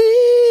to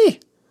be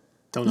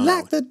Don't know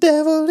like the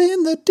devil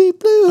in the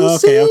deep blue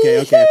sea.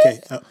 Okay.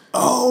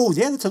 Oh,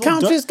 yeah, that's a little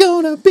dark. Country's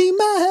gonna be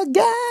my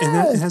guy.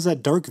 And it has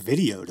that dark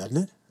video, doesn't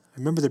it? I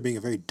remember there being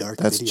a very dark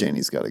That's video.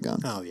 Janie's Got a Gun.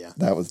 Oh, yeah.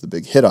 That was the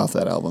big hit off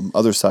that album.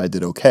 Other Side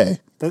did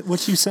okay.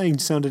 What you saying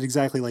sounded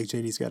exactly like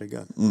Janie's Got a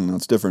Gun. No,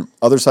 it's different.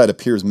 Other Side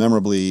appears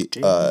memorably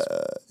in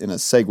a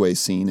Segway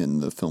scene in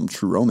the film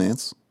True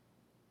Romance,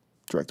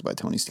 directed by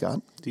Tony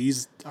Scott.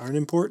 These aren't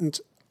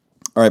important.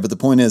 All right, but the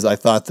point is, I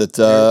thought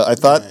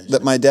that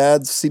my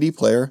dad's CD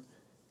player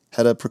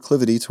had a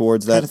proclivity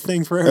towards that Had a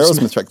thing for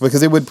Aerosmith. track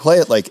because it would play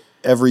it like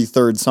every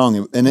third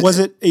song, and Was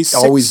it a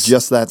always six-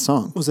 just that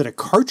song? Was it a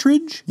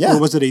cartridge? Yeah. Or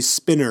was it a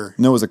spinner?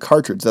 No, it was a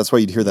cartridge. That's why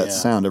you'd hear that Yeah.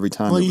 sound every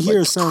time. Well, It you was hear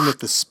like, a sound with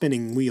the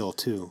spinning wheel,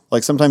 too.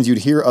 like sometimes you'd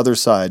hear Other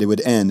Side, it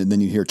would end, and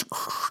then you'd hear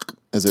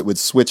as it would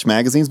switch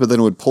magazines, but then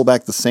it would pull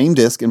back the same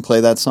disc and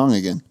play that song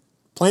again.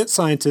 Plant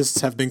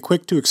scientists have been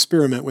quick to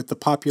experiment with the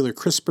popular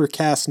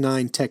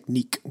CRISPR-Cas9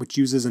 technique, which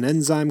uses an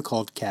enzyme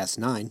called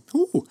Cas9,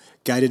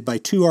 guided by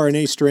 2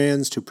 RNA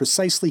strands to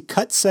precisely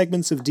cut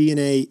segments of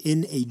DNA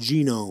in a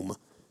genome.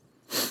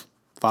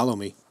 Follow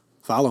me.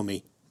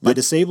 By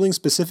disabling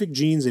specific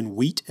genes in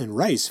wheat and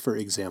rice, for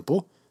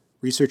example,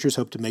 researchers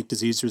hope to make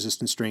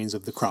disease-resistant strains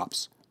of the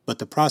crops. But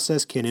the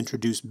process can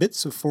introduce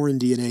bits of foreign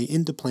DNA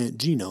into plant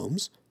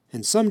genomes,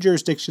 and some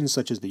jurisdictions,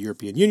 such as the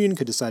European Union,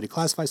 could decide to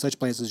classify such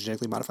plants as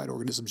genetically modified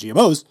organisms,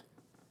 GMOs,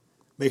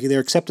 making their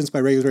acceptance by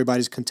regulatory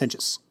bodies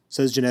contentious,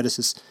 says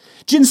geneticist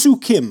Jin-Soo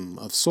Kim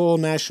of Seoul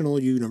National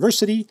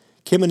University.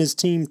 Kim and his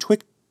team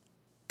twerked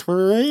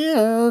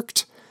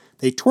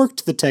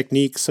the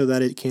technique so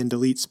that it can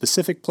delete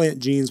specific plant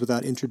genes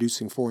without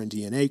introducing foreign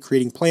DNA,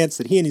 creating plants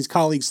that he and his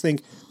colleagues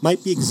think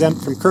might be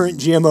exempt from current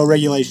GMO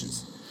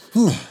regulations.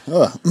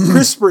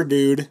 CRISPR,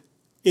 dude.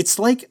 It's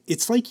like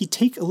you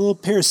take a little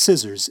pair of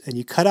scissors and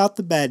you cut out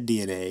the bad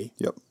DNA.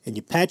 Yep. And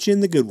you patch in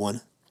the good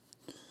one.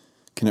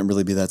 Can it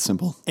really be that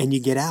simple? And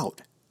you get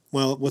out.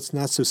 Well, what's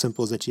not so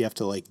simple is that you have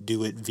to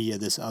do it via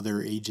this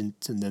other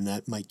agent, and then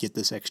that might get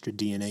this extra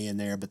DNA in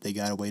there, but they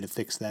got a way to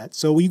fix that.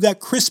 So you got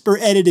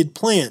CRISPR-edited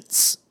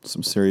plants.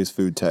 Some serious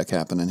food tech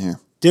happening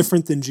here.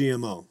 Different than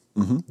GMO.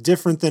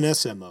 Different than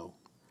SMO.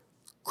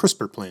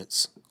 CRISPR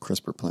plants.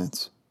 CRISPR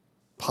plants.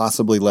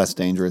 Possibly less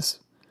dangerous.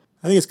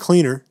 I think it's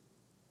cleaner.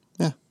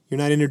 Yeah. You're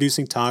not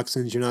introducing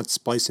toxins. You're not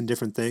splicing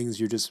different things.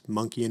 You're just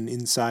monkeying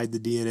inside the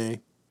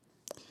DNA.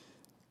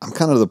 I'm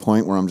kind of to the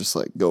point where I'm just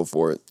like, go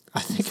for it.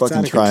 I think it's fucking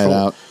out of try control.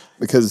 it out.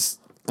 Because,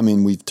 I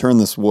mean, we've turned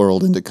this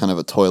world into kind of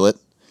a toilet.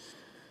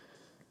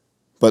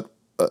 But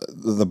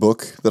the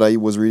book that I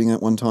was reading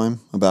at one time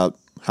about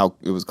how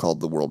it was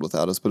called The World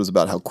Without Us, but it was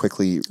about how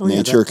quickly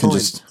nature that can time.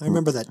 just... I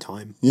remember that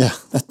time. Yeah,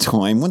 that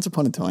time. Once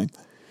upon a time.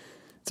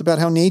 It's about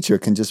how nature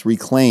can just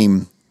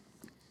reclaim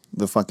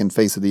the fucking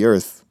face of the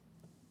earth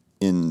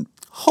in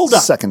Hold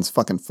up. seconds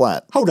fucking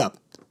flat. Hold up.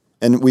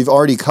 And we've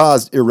already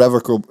caused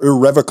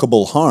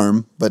irrevocable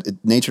harm, but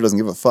nature doesn't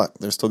give a fuck.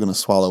 They're still going to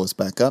swallow us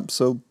back up,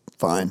 so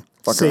fine.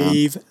 Fuck around.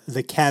 Save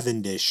the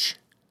Cavendish.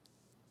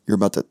 You're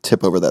about to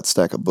tip over that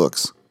stack of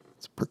books.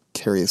 It's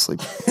precariously...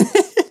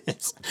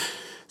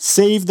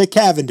 Save the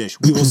Cavendish.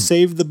 We will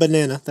save the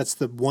banana. That's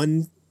the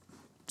one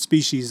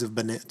species of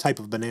type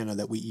of banana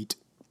that we eat.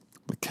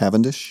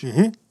 Cavendish?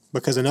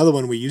 Because another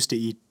one we used to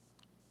eat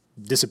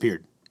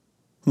disappeared.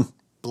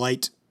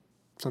 Blight,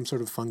 some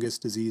sort of fungus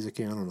disease. I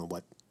don't know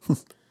what.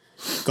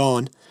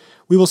 Gone.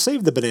 We will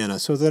save the banana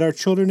so that our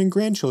children and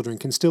grandchildren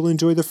can still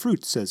enjoy the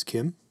fruit, says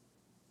Kim.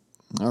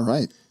 All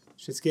right.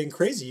 Shit's getting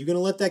crazy. You gonna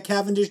let that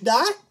Cavendish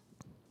die?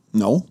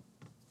 No.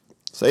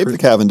 Save the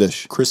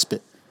Cavendish. Crisp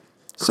it.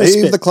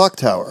 Save the clock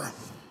tower.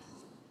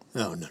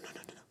 Oh, no.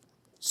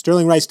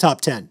 Sterling Rice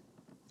top 10.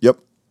 Yep.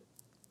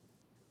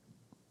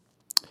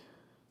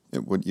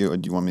 Do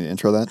you want me to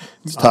intro that?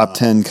 It's top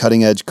 10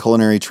 cutting-edge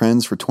culinary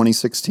trends for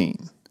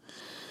 2016.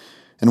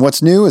 And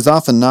what's new is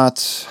often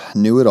not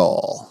new at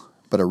all,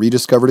 but a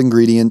rediscovered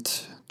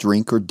ingredient,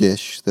 drink, or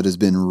dish that has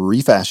been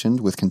refashioned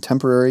with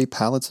contemporary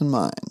palates in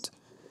mind.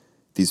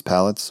 These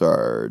palates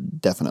are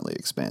definitely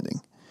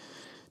expanding,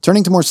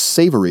 turning to more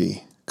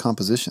savory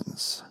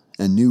compositions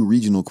and new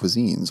regional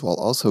cuisines while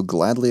also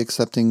gladly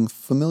accepting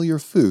familiar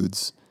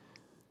foods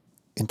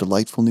in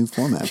delightful new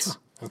formats.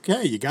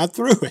 Okay, you got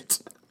through it.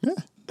 Yeah.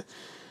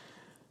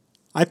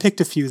 I picked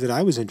a few that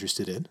I was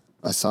interested in.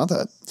 I saw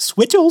that.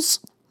 Switchels?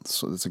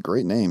 So it's a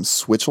great name.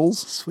 Switchels?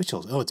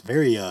 Switchels. Oh, it's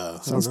very,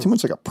 Sounds too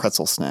much like a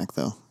pretzel snack,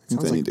 though. I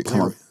think Sounds they like need to come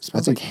Blair- up. I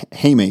smells think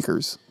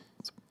haymakers.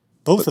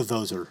 both of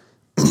those are.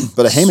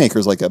 But a haymaker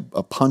is like a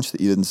punch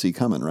that you didn't see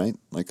coming, right?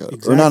 Or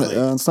not. Exactly.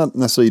 It's not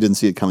necessarily you didn't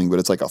see it coming, but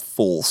it's like a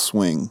full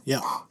swing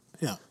Yeah.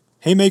 Yeah.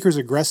 Haymaker's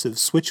aggressive.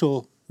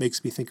 Switchel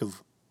makes me think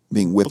of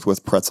being whipped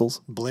with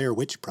pretzels. Blair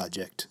Witch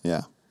Project.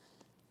 Yeah.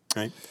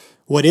 Right?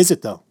 What is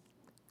it, though?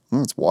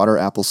 Well, it's water,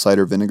 apple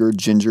cider vinegar,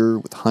 ginger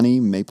with honey,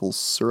 maple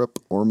syrup,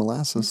 or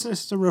molasses. It's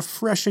just a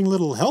refreshing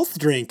little health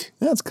drink.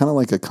 Yeah, it's kind of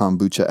like a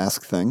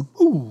kombucha-esque thing.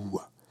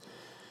 Ooh.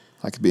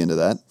 I could be into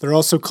that. They're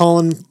also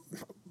calling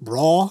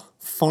raw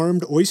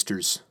farmed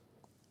oysters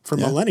for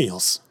Yeah.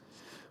 millennials.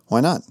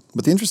 Why not?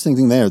 But the interesting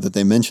thing there that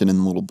they mention in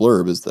the little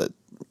blurb is that,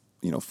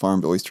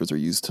 farmed oysters are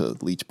used to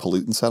leach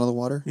pollutants out of the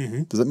water.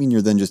 Mm-hmm. Does that mean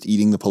you're then just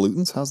eating the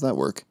pollutants? How's that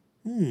work?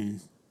 I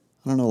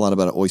don't know a lot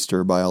about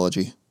oyster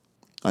biology.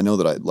 I know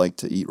that I'd like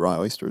to eat raw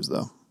oysters,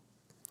 though.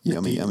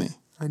 Yummy, yummy.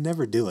 I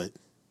never do it.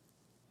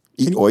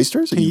 Eat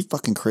oysters? Are can you you-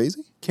 fucking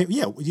crazy?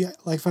 Yeah,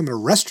 like if I'm in a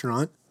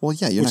restaurant, Well,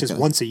 yeah, you're which not is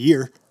gonna... once a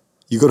year,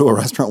 You go to a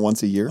restaurant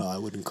once a year? I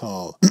wouldn't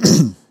call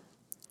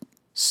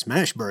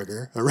Smash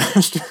Burger a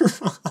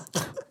restaurant.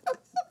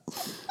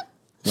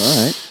 All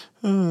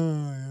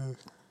right.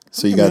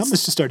 So you I'm got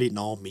just to start eating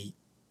all meat.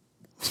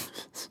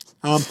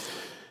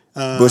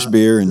 bush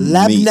beer and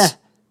meat. Labna.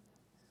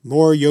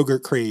 More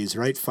yogurt craze,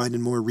 right?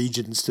 Finding more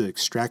regions to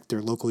extract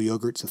their local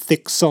yogurts. A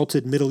thick,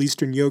 salted Middle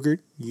Eastern yogurt.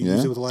 You use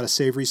Yeah. it with a lot of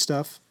savory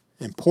stuff.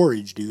 And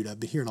porridge, dude. I've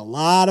been hearing a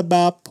lot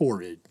about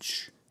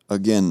porridge.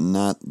 Again,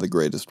 not the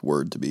greatest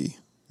word to be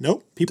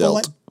Nope. People dealt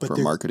like, but for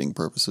they're- marketing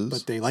purposes.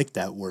 But they like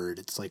that word.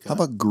 It's like How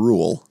about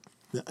gruel?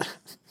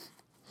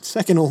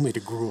 second only to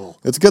gruel.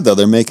 It's good, though.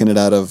 They're making it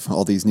out of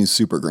all these new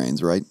super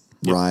grains, right?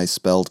 Rye,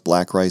 spelt,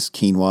 black rice,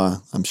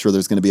 quinoa. I'm sure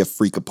there's going to be a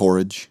freak of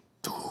porridge.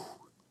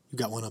 You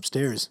got one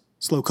upstairs.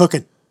 Slow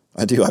cooking.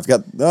 I do. I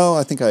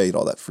think I ate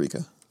all that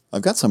freaka.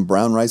 I've got some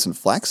brown rice and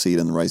flaxseed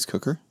in the rice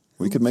cooker.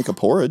 We could make a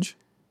porridge.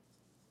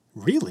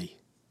 Really?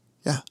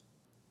 Yeah.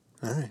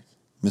 All right.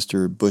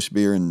 Mr. Bush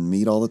beer and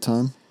meat all the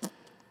time.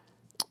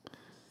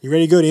 You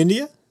ready to go to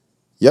India?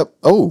 Yep.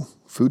 Oh,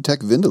 Food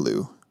Tech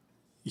Vindaloo.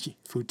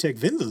 Food Tech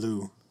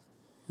Vindaloo.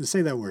 Just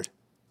say that word.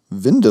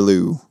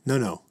 Vindaloo.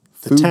 No.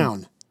 The Food-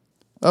 town.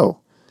 Oh.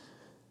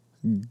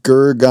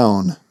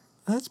 Gurgaon.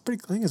 That's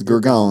pretty. I think it's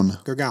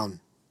Gurgaon. Gurgaon.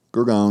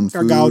 Gurgaon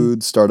Gurgaon.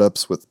 Food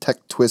Startups with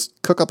Tech Twist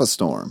Cook Up a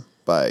Storm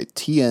by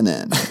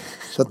TNN.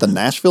 Is that the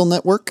Nashville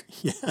network?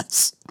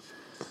 Yes.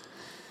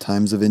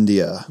 Times of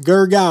India.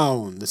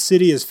 Gurgaon. The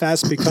city is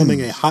fast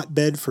becoming a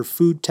hotbed for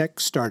food tech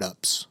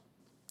startups.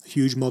 A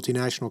huge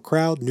multinational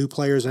crowd, new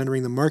players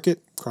entering the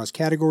market across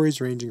categories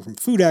ranging from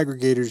food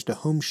aggregators to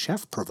home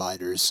chef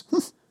providers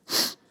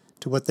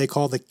to what they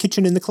call the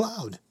kitchen in the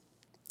cloud.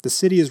 The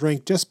city is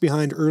ranked just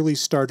behind early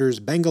starters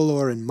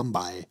Bangalore and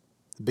Mumbai,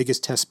 the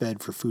biggest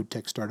testbed for food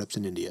tech startups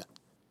in India.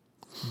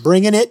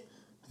 Bringing it.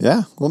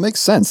 Yeah, well, it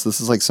makes sense.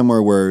 This is like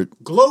somewhere where,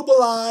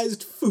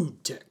 Globalized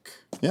food tech.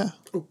 yeah.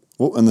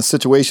 Well, and the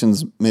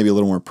situation's maybe a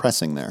little more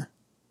pressing there.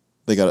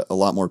 They got a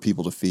lot more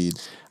people to feed.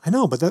 I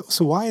know, but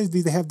so why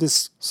do they have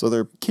this So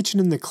they're,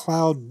 kitchen in the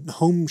cloud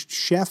home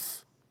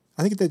chef?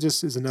 I think that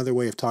just is another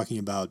way of talking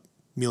about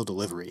meal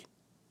delivery.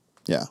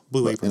 yeah.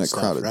 Blue but Apron in a stuff,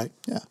 crowded, right?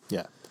 Yeah.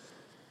 Yeah.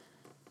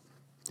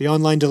 The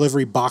online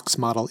delivery box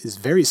model is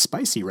very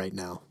spicy right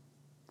now,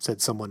 said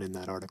someone in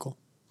that article.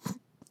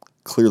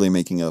 Clearly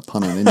making a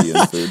pun on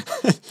Indian food.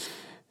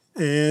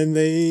 And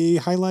they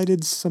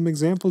highlighted some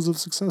examples of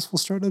successful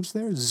startups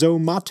there.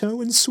 Zomato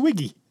and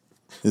Swiggy.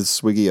 Is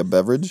Swiggy a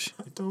beverage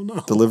I don't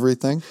know. delivery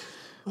thing?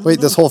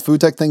 Wait, this whole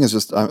food tech thing is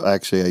just, I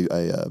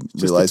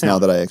realized now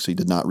town. that I actually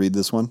did not read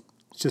this one.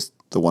 It's just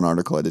The one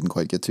article I didn't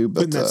quite get to.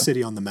 putting But that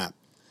city on the map.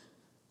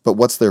 but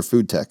what's their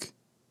food tech?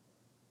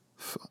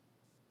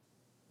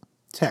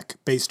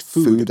 Tech-based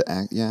food.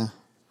 Yeah.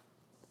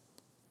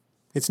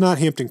 It's not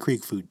Hampton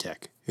Creek food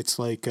tech. It's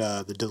like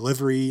the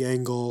delivery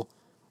angle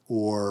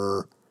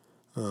or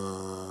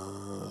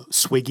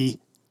Swiggy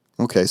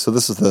Okay, so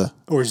this is the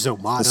or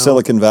Zomato.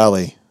 Silicon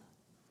Valley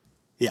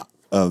Yeah.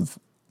 of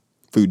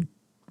food,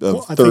 of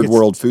Well, I think third it's-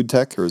 world food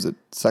tech, or is it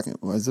second?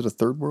 Is it a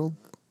third world?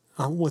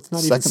 Well, it's not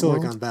even Second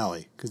Silicon world?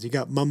 Valley because you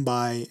got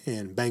Mumbai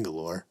and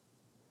Bangalore.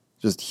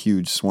 Just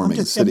huge I'm swarming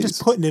just cities.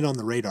 putting it on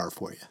the radar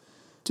for you.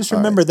 Just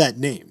remember that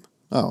name,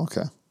 Oh,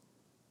 okay.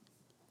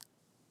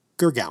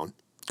 Gurgaon.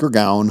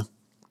 Gurgaon.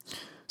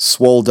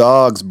 Swole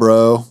dogs,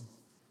 bro.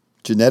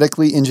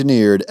 Genetically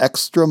engineered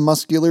extra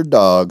muscular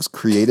dogs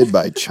created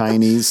by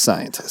Chinese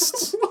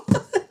scientists.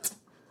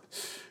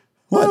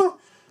 What?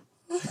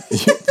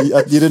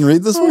 You didn't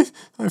read this one?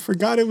 I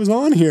forgot it was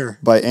on here.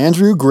 By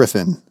Andrew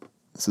Griffin.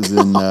 This is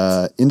in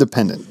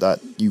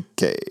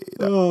independent.uk.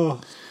 Oh,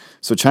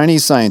 So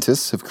Chinese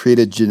scientists have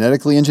created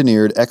genetically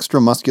engineered extra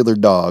muscular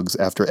dogs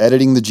after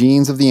editing the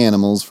genes of the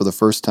animals for the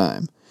first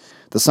time.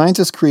 The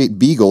scientists create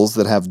beagles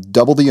that have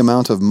double the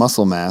amount of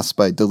muscle mass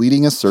by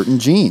deleting a certain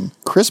gene.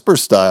 CRISPR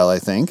style, I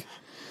think.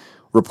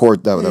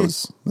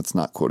 That's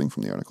not quoting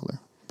from the article there.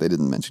 They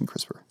didn't mention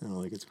CRISPR. I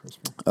don't think it's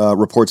CRISPR.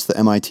 Reports the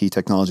MIT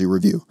Technology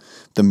Review.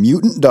 The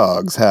mutant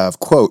dogs have,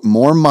 quote,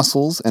 more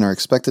muscles and are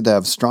expected to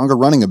have stronger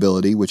running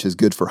ability, which is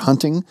good for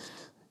hunting,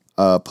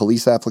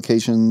 police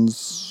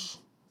applications,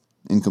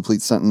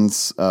 incomplete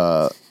sentence.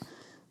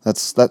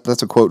 That's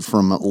a quote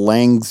from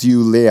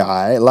Langzhu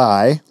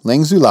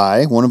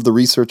Lai, one of the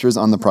researchers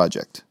on the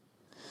project.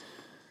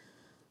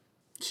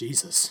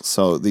 Jesus.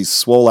 So these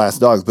swole-ass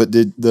dogs. But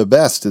the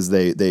best is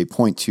they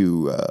point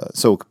to...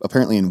 so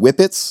apparently in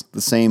whippets,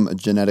 the same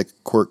genetic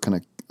quirk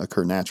can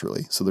occur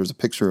naturally. So there's a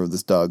picture of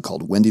this dog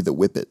called Wendy the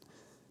Whippet.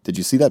 Did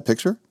you see that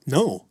picture?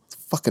 No. It's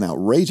fucking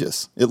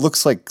outrageous. It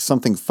looks like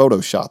something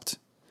photoshopped.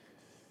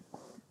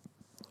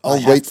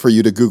 I'll wait for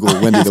you to Google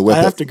Wendy the Whippet.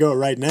 I have to go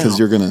right now. Because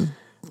you're going to...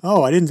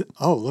 Oh, I didn't...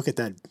 Oh, look at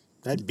that.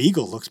 That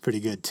beagle looks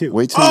pretty good, too.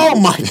 Wait till Oh,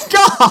 my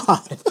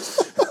God!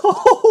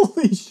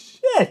 Holy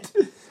shit!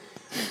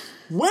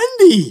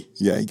 Wendy!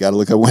 Yeah, you got to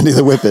look at Wendy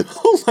the Whippet.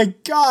 Oh, my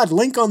God.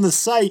 Link on the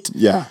site.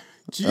 Yeah.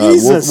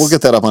 Jesus. We'll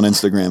get that up on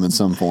Instagram in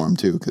some form,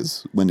 too,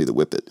 because Wendy the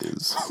Whippet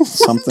is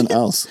something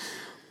else.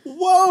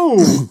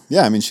 Whoa!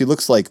 Yeah, I mean, she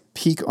looks like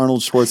peak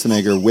Arnold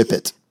Schwarzenegger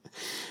Whippet.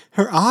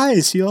 Her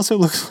eyes, she also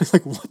looks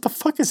like what the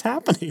fuck is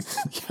happening?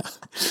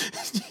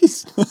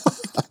 Jeez.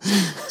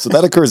 So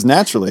that occurs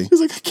naturally.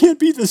 He's like, I can't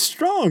be this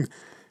strong.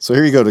 So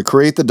here you go. To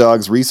create the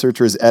dogs,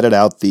 researchers edit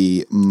out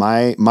the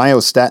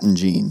myostatin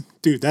gene.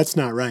 Dude, that's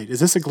not right. Is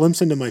this a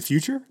glimpse into my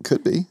future?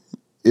 Could be.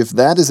 If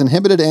that is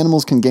inhibited,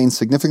 animals can gain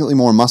significantly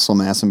more muscle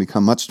mass and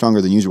become much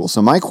stronger than usual.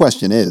 So my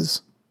question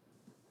is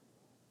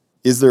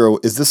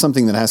this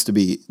something that has to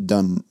be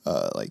done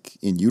like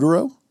in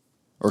utero?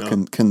 Or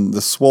can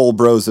the swole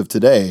bros of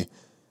today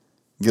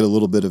get a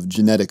little bit of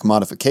genetic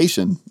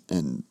modification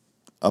and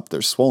up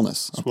their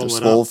swollenness, up their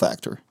swole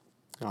factor?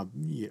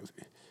 Yeah.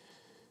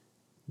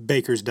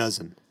 Baker's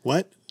dozen.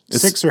 What?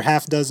 6 or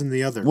half dozen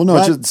the other. Well, no,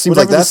 it just seems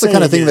like that's the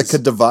kind of thing that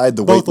could divide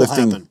the both will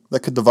weightlifting. happen. That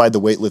could divide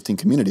the weightlifting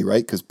community,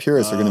 right? Because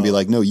purists are going to be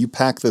like, no, you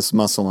pack this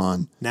muscle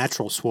on.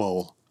 Natural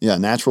swole. Yeah,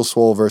 natural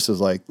swole versus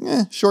like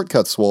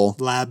shortcut swole.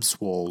 Lab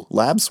swole.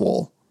 Lab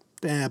swole.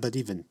 Yeah, but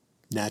even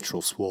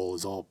natural swole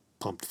is all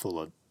pumped full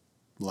of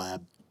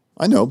lab.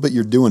 I know, but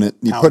you're doing it.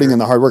 You're putting in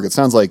the hard work. It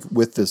sounds like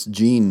with this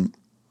gene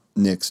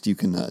nixed, you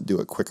can do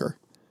it quicker.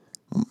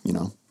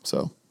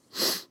 So.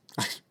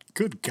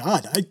 Good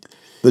God.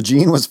 The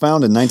gene was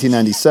found in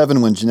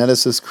 1997 when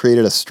geneticists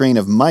created a strain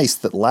of mice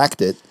that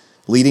lacked it,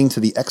 leading to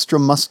the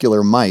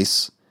extramuscular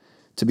mice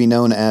to be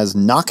known as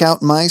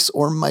knockout mice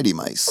or mighty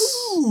mice.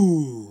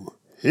 Ooh.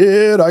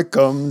 Here I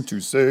come to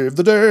save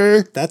the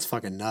day. That's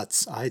fucking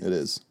nuts. It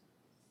is.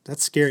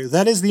 That's scary.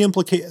 That is the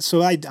implication.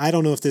 So I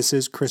don't know if this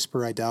is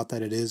CRISPR. I doubt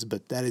that it is,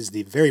 but that is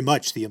very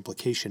much the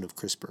implication of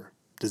CRISPR.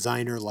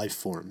 Designer life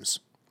forms.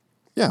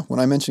 Yeah, when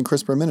I mentioned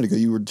CRISPR a minute ago,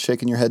 you were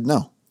shaking your head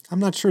no. I'm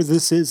not sure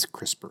this is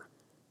CRISPR.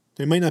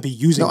 They might not be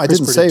using CRISPR. No, I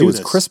didn't say it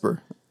was CRISPR.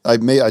 I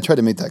tried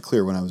to make that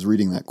clear when I was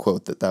reading that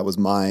quote that was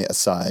my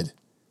aside,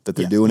 that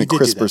they're doing it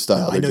CRISPR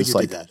style. No, I know just you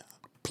like, did that.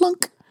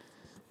 Plunk.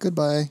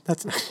 Goodbye.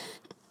 That's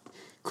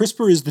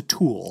CRISPR is the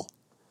tool.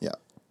 Yeah.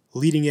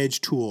 Leading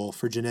edge tool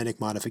for genetic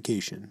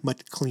modification.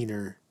 Much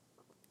cleaner.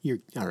 You're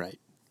all right.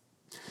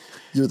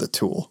 You're the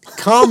tool.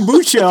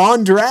 Kombucha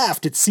on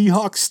draft at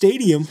Seahawks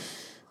Stadium.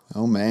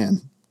 Oh,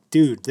 man.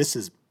 Dude,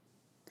 this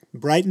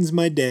brightens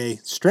my day.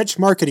 Stretch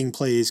marketing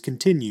plays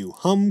continue.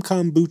 Hum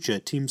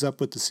Kombucha teams up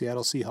with the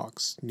Seattle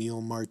Seahawks. Neil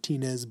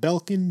Martinez,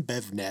 Belkin,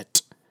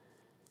 BevNet.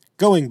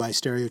 Going by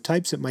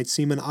stereotypes, it might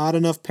seem an odd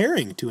enough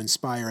pairing to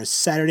inspire a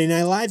Saturday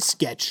Night Live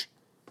sketch.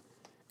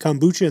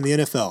 Kombucha in the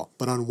NFL,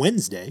 but on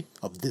Wednesday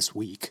of this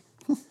week,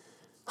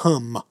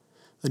 Hum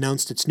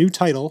announced its new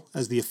title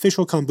as the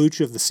official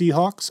kombucha of the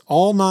Seahawks.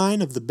 All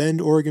 9 of the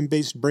Bend,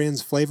 Oregon-based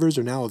brand's flavors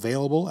are now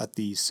available at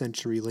the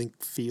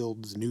CenturyLink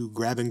Field's new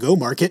grab-and-go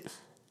market.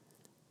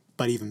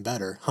 But even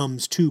better,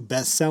 Hum's 2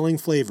 best-selling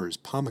flavors,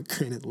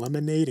 pomegranate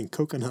lemonade and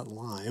coconut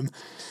lime,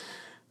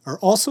 are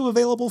also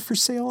available for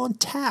sale on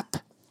tap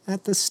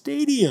at the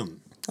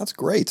stadium. That's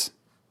great.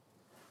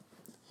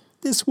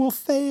 This will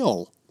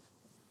fail.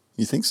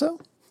 You think so?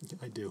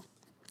 I do.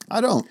 I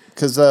don't,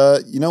 because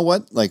you know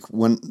what? Like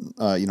when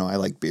I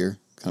like beer,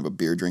 kind of a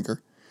beer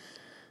drinker.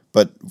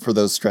 But for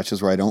those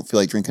stretches where I don't feel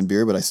like drinking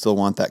beer, but I still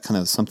want that kind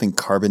of something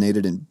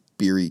carbonated and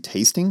beery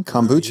tasting,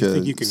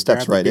 kombucha you can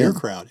steps grab right the beer in.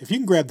 Crowd. If you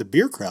can grab the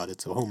beer crowd,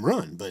 it's a home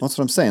run. But That's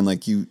what I'm saying.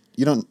 Like you're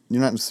not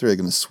necessarily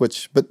going to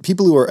switch. But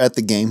people who are at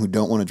the game who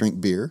don't want to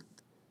drink beer,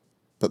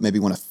 but maybe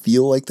want to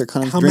feel like they're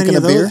kind of drinking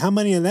a beer. How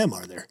many of them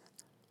are there?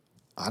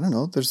 I don't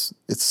know.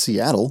 It's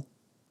Seattle.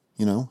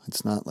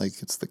 It's not like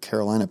it's the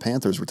Carolina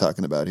Panthers we're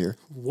talking about here.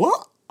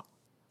 What?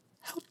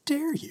 How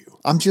dare you?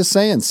 I'm just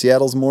saying,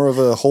 Seattle's more of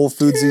a Whole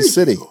Foodsy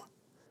city.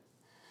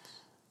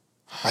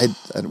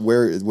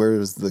 Where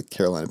is the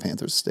Carolina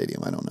Panthers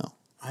stadium? I don't know.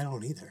 I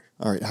don't either.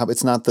 All right,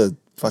 it's not the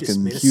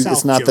fucking. made a It's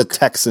South not the joke.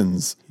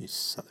 Texans. You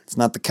Southern. It's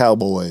not the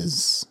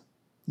Cowboys.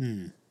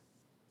 I'm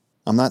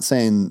not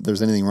saying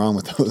there's anything wrong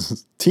with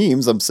those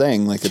teams. I'm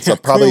saying like it's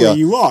probably Clearly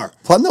you are.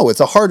 No, it's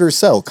a harder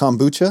sell.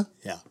 Kombucha.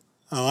 Yeah.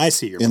 Oh, I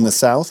see your in point. the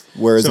South,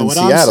 whereas So in what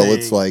I'm Seattle, saying-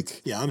 it's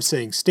like Yeah, I'm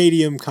saying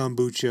stadium,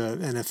 kombucha,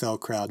 NFL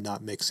crowd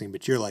not mixing,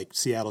 but you're like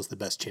Seattle's the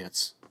best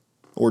chance.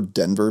 or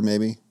Denver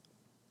maybe.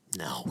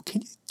 No,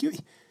 can you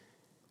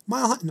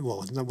Mile High?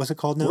 Well, what's it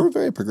called now? We're a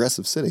very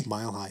progressive city.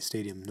 Mile High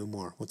Stadium, no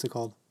more. What's it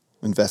called?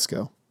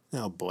 Invesco,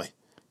 Oh boy,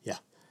 yeah.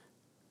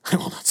 I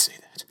will not say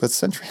that. but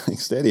CenturyLink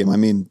Stadium. I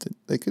mean,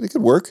 it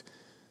could work.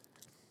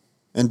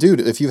 And dude,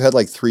 if you had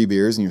like 3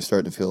 beers and you're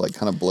starting to feel like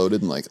kind of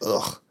bloated and like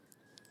ugh,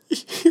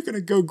 You're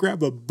gonna go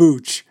grab a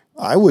booch.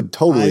 I would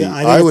totally.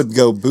 I I would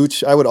go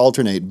booch. I would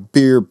alternate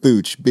beer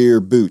booch.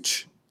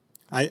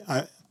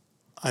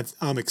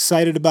 I'm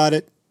excited about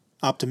it.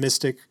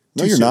 Optimistic.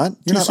 No, Too you're soon. not.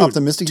 You're Too not soon.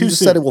 optimistic. Too You just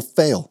soon. said it will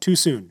fail. Too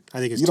soon. I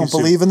think it's You too don't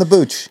soon. believe in the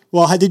booch.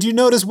 Well, did you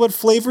notice what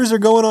flavors are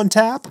going on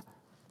tap?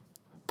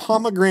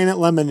 Pomegranate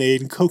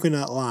lemonade and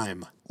coconut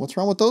lime. What's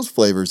wrong with those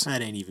flavors?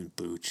 That ain't even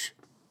booch.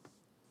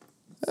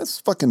 That's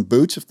fucking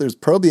booch if there's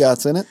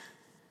probiotics in it.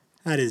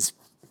 That is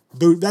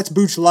That's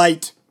booch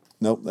light.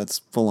 Nope, that's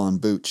full on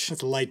booch.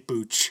 That's light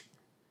booch.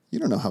 You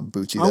don't know how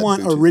boochy I that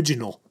want booch is.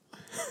 original.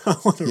 I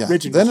want Yeah,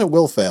 original. then it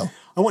will fail.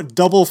 I want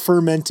double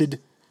fermented,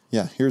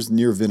 Yeah, here's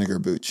near vinegar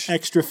booch.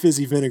 extra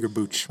fizzy vinegar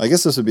booch. I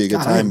guess this would be a good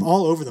God, I am time.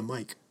 all over the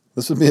mic.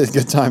 This would be a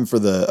good time for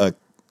the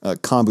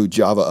Kombu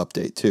Java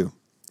update too.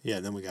 Yeah,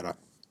 then we gotta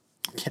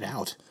get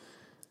out.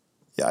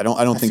 Yeah, I don't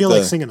I think feel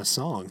like singing a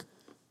song.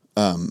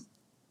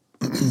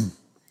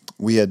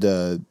 we had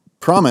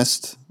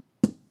promised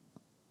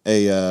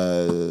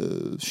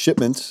a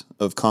shipment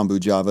of Kombu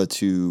Java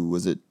to,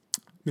 was it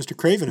Mr.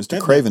 Craven.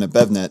 Mr. Craven at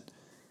BevNet?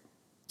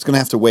 It's going to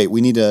have to wait.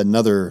 We need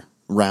another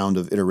round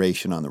of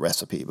iteration on the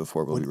recipe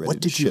before we'll be ready What to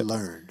did ship. you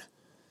learn?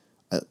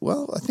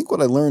 Well, I think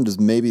what I learned is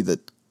maybe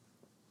that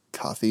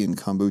coffee and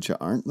kombucha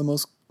aren't the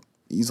most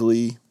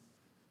easily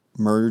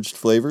merged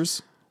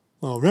flavors.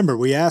 Well, remember,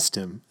 we asked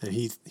him, and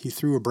he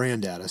threw a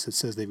brand at us that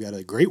says they've got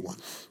a great one.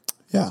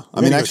 Yeah, I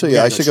We mean, gotta go- actually, we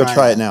gotta I go should go try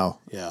try it that. now.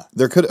 Yeah.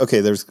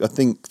 There's a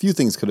few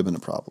things could have been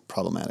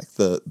problematic.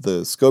 The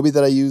SCOBY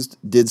that I used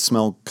did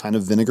smell kind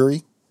of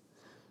vinegary,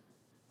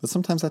 but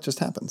sometimes that just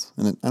happens,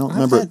 and I don't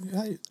remember.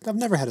 I've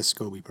never had a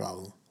SCOBY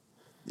problem.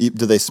 Do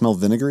they smell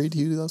vinegary to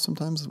you though?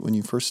 Sometimes when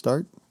you first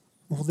start,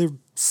 Well, they're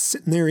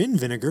sitting there in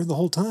vinegar the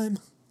whole time.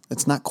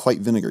 it's not quite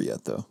vinegar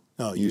yet though.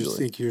 Oh, you just usually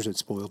think yours is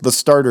spoiled. the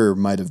starter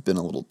might have been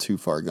a little too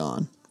far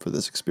gone for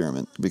this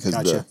experiment because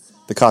Gotcha.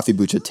 the coffee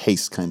bucha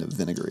tastes kind of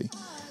vinegary.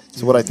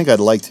 So what I think I'd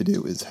like to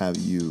do is have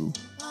you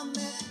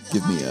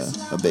give me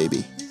a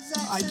baby.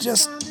 I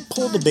just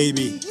pulled a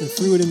baby and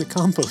threw it in the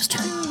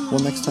composter. Well,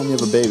 next time you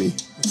have a baby,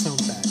 That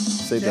sounds bad.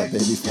 save that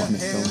baby for me.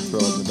 Don't throw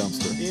it in the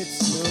dumpster.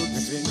 It's no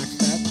drink. Next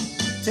bad.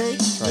 Take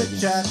Try the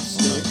again.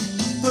 chapstick,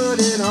 put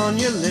it on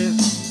your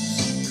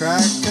lips, crack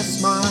a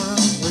smile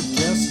with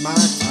just my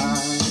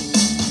time.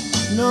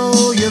 Know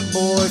your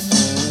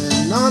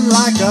boyfriend,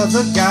 unlike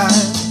other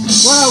guys.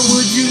 Why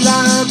would you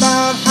lie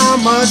about how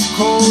much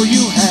coal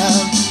you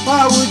have?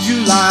 Why would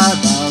you lie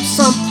about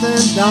something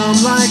dumb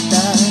like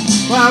that?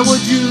 Why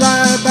would you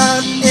lie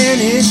about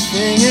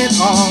anything at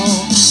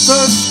all?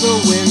 First the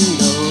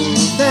window,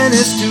 then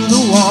it's to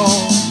the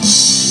wall.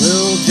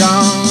 Little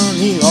John,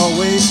 he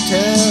always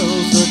tells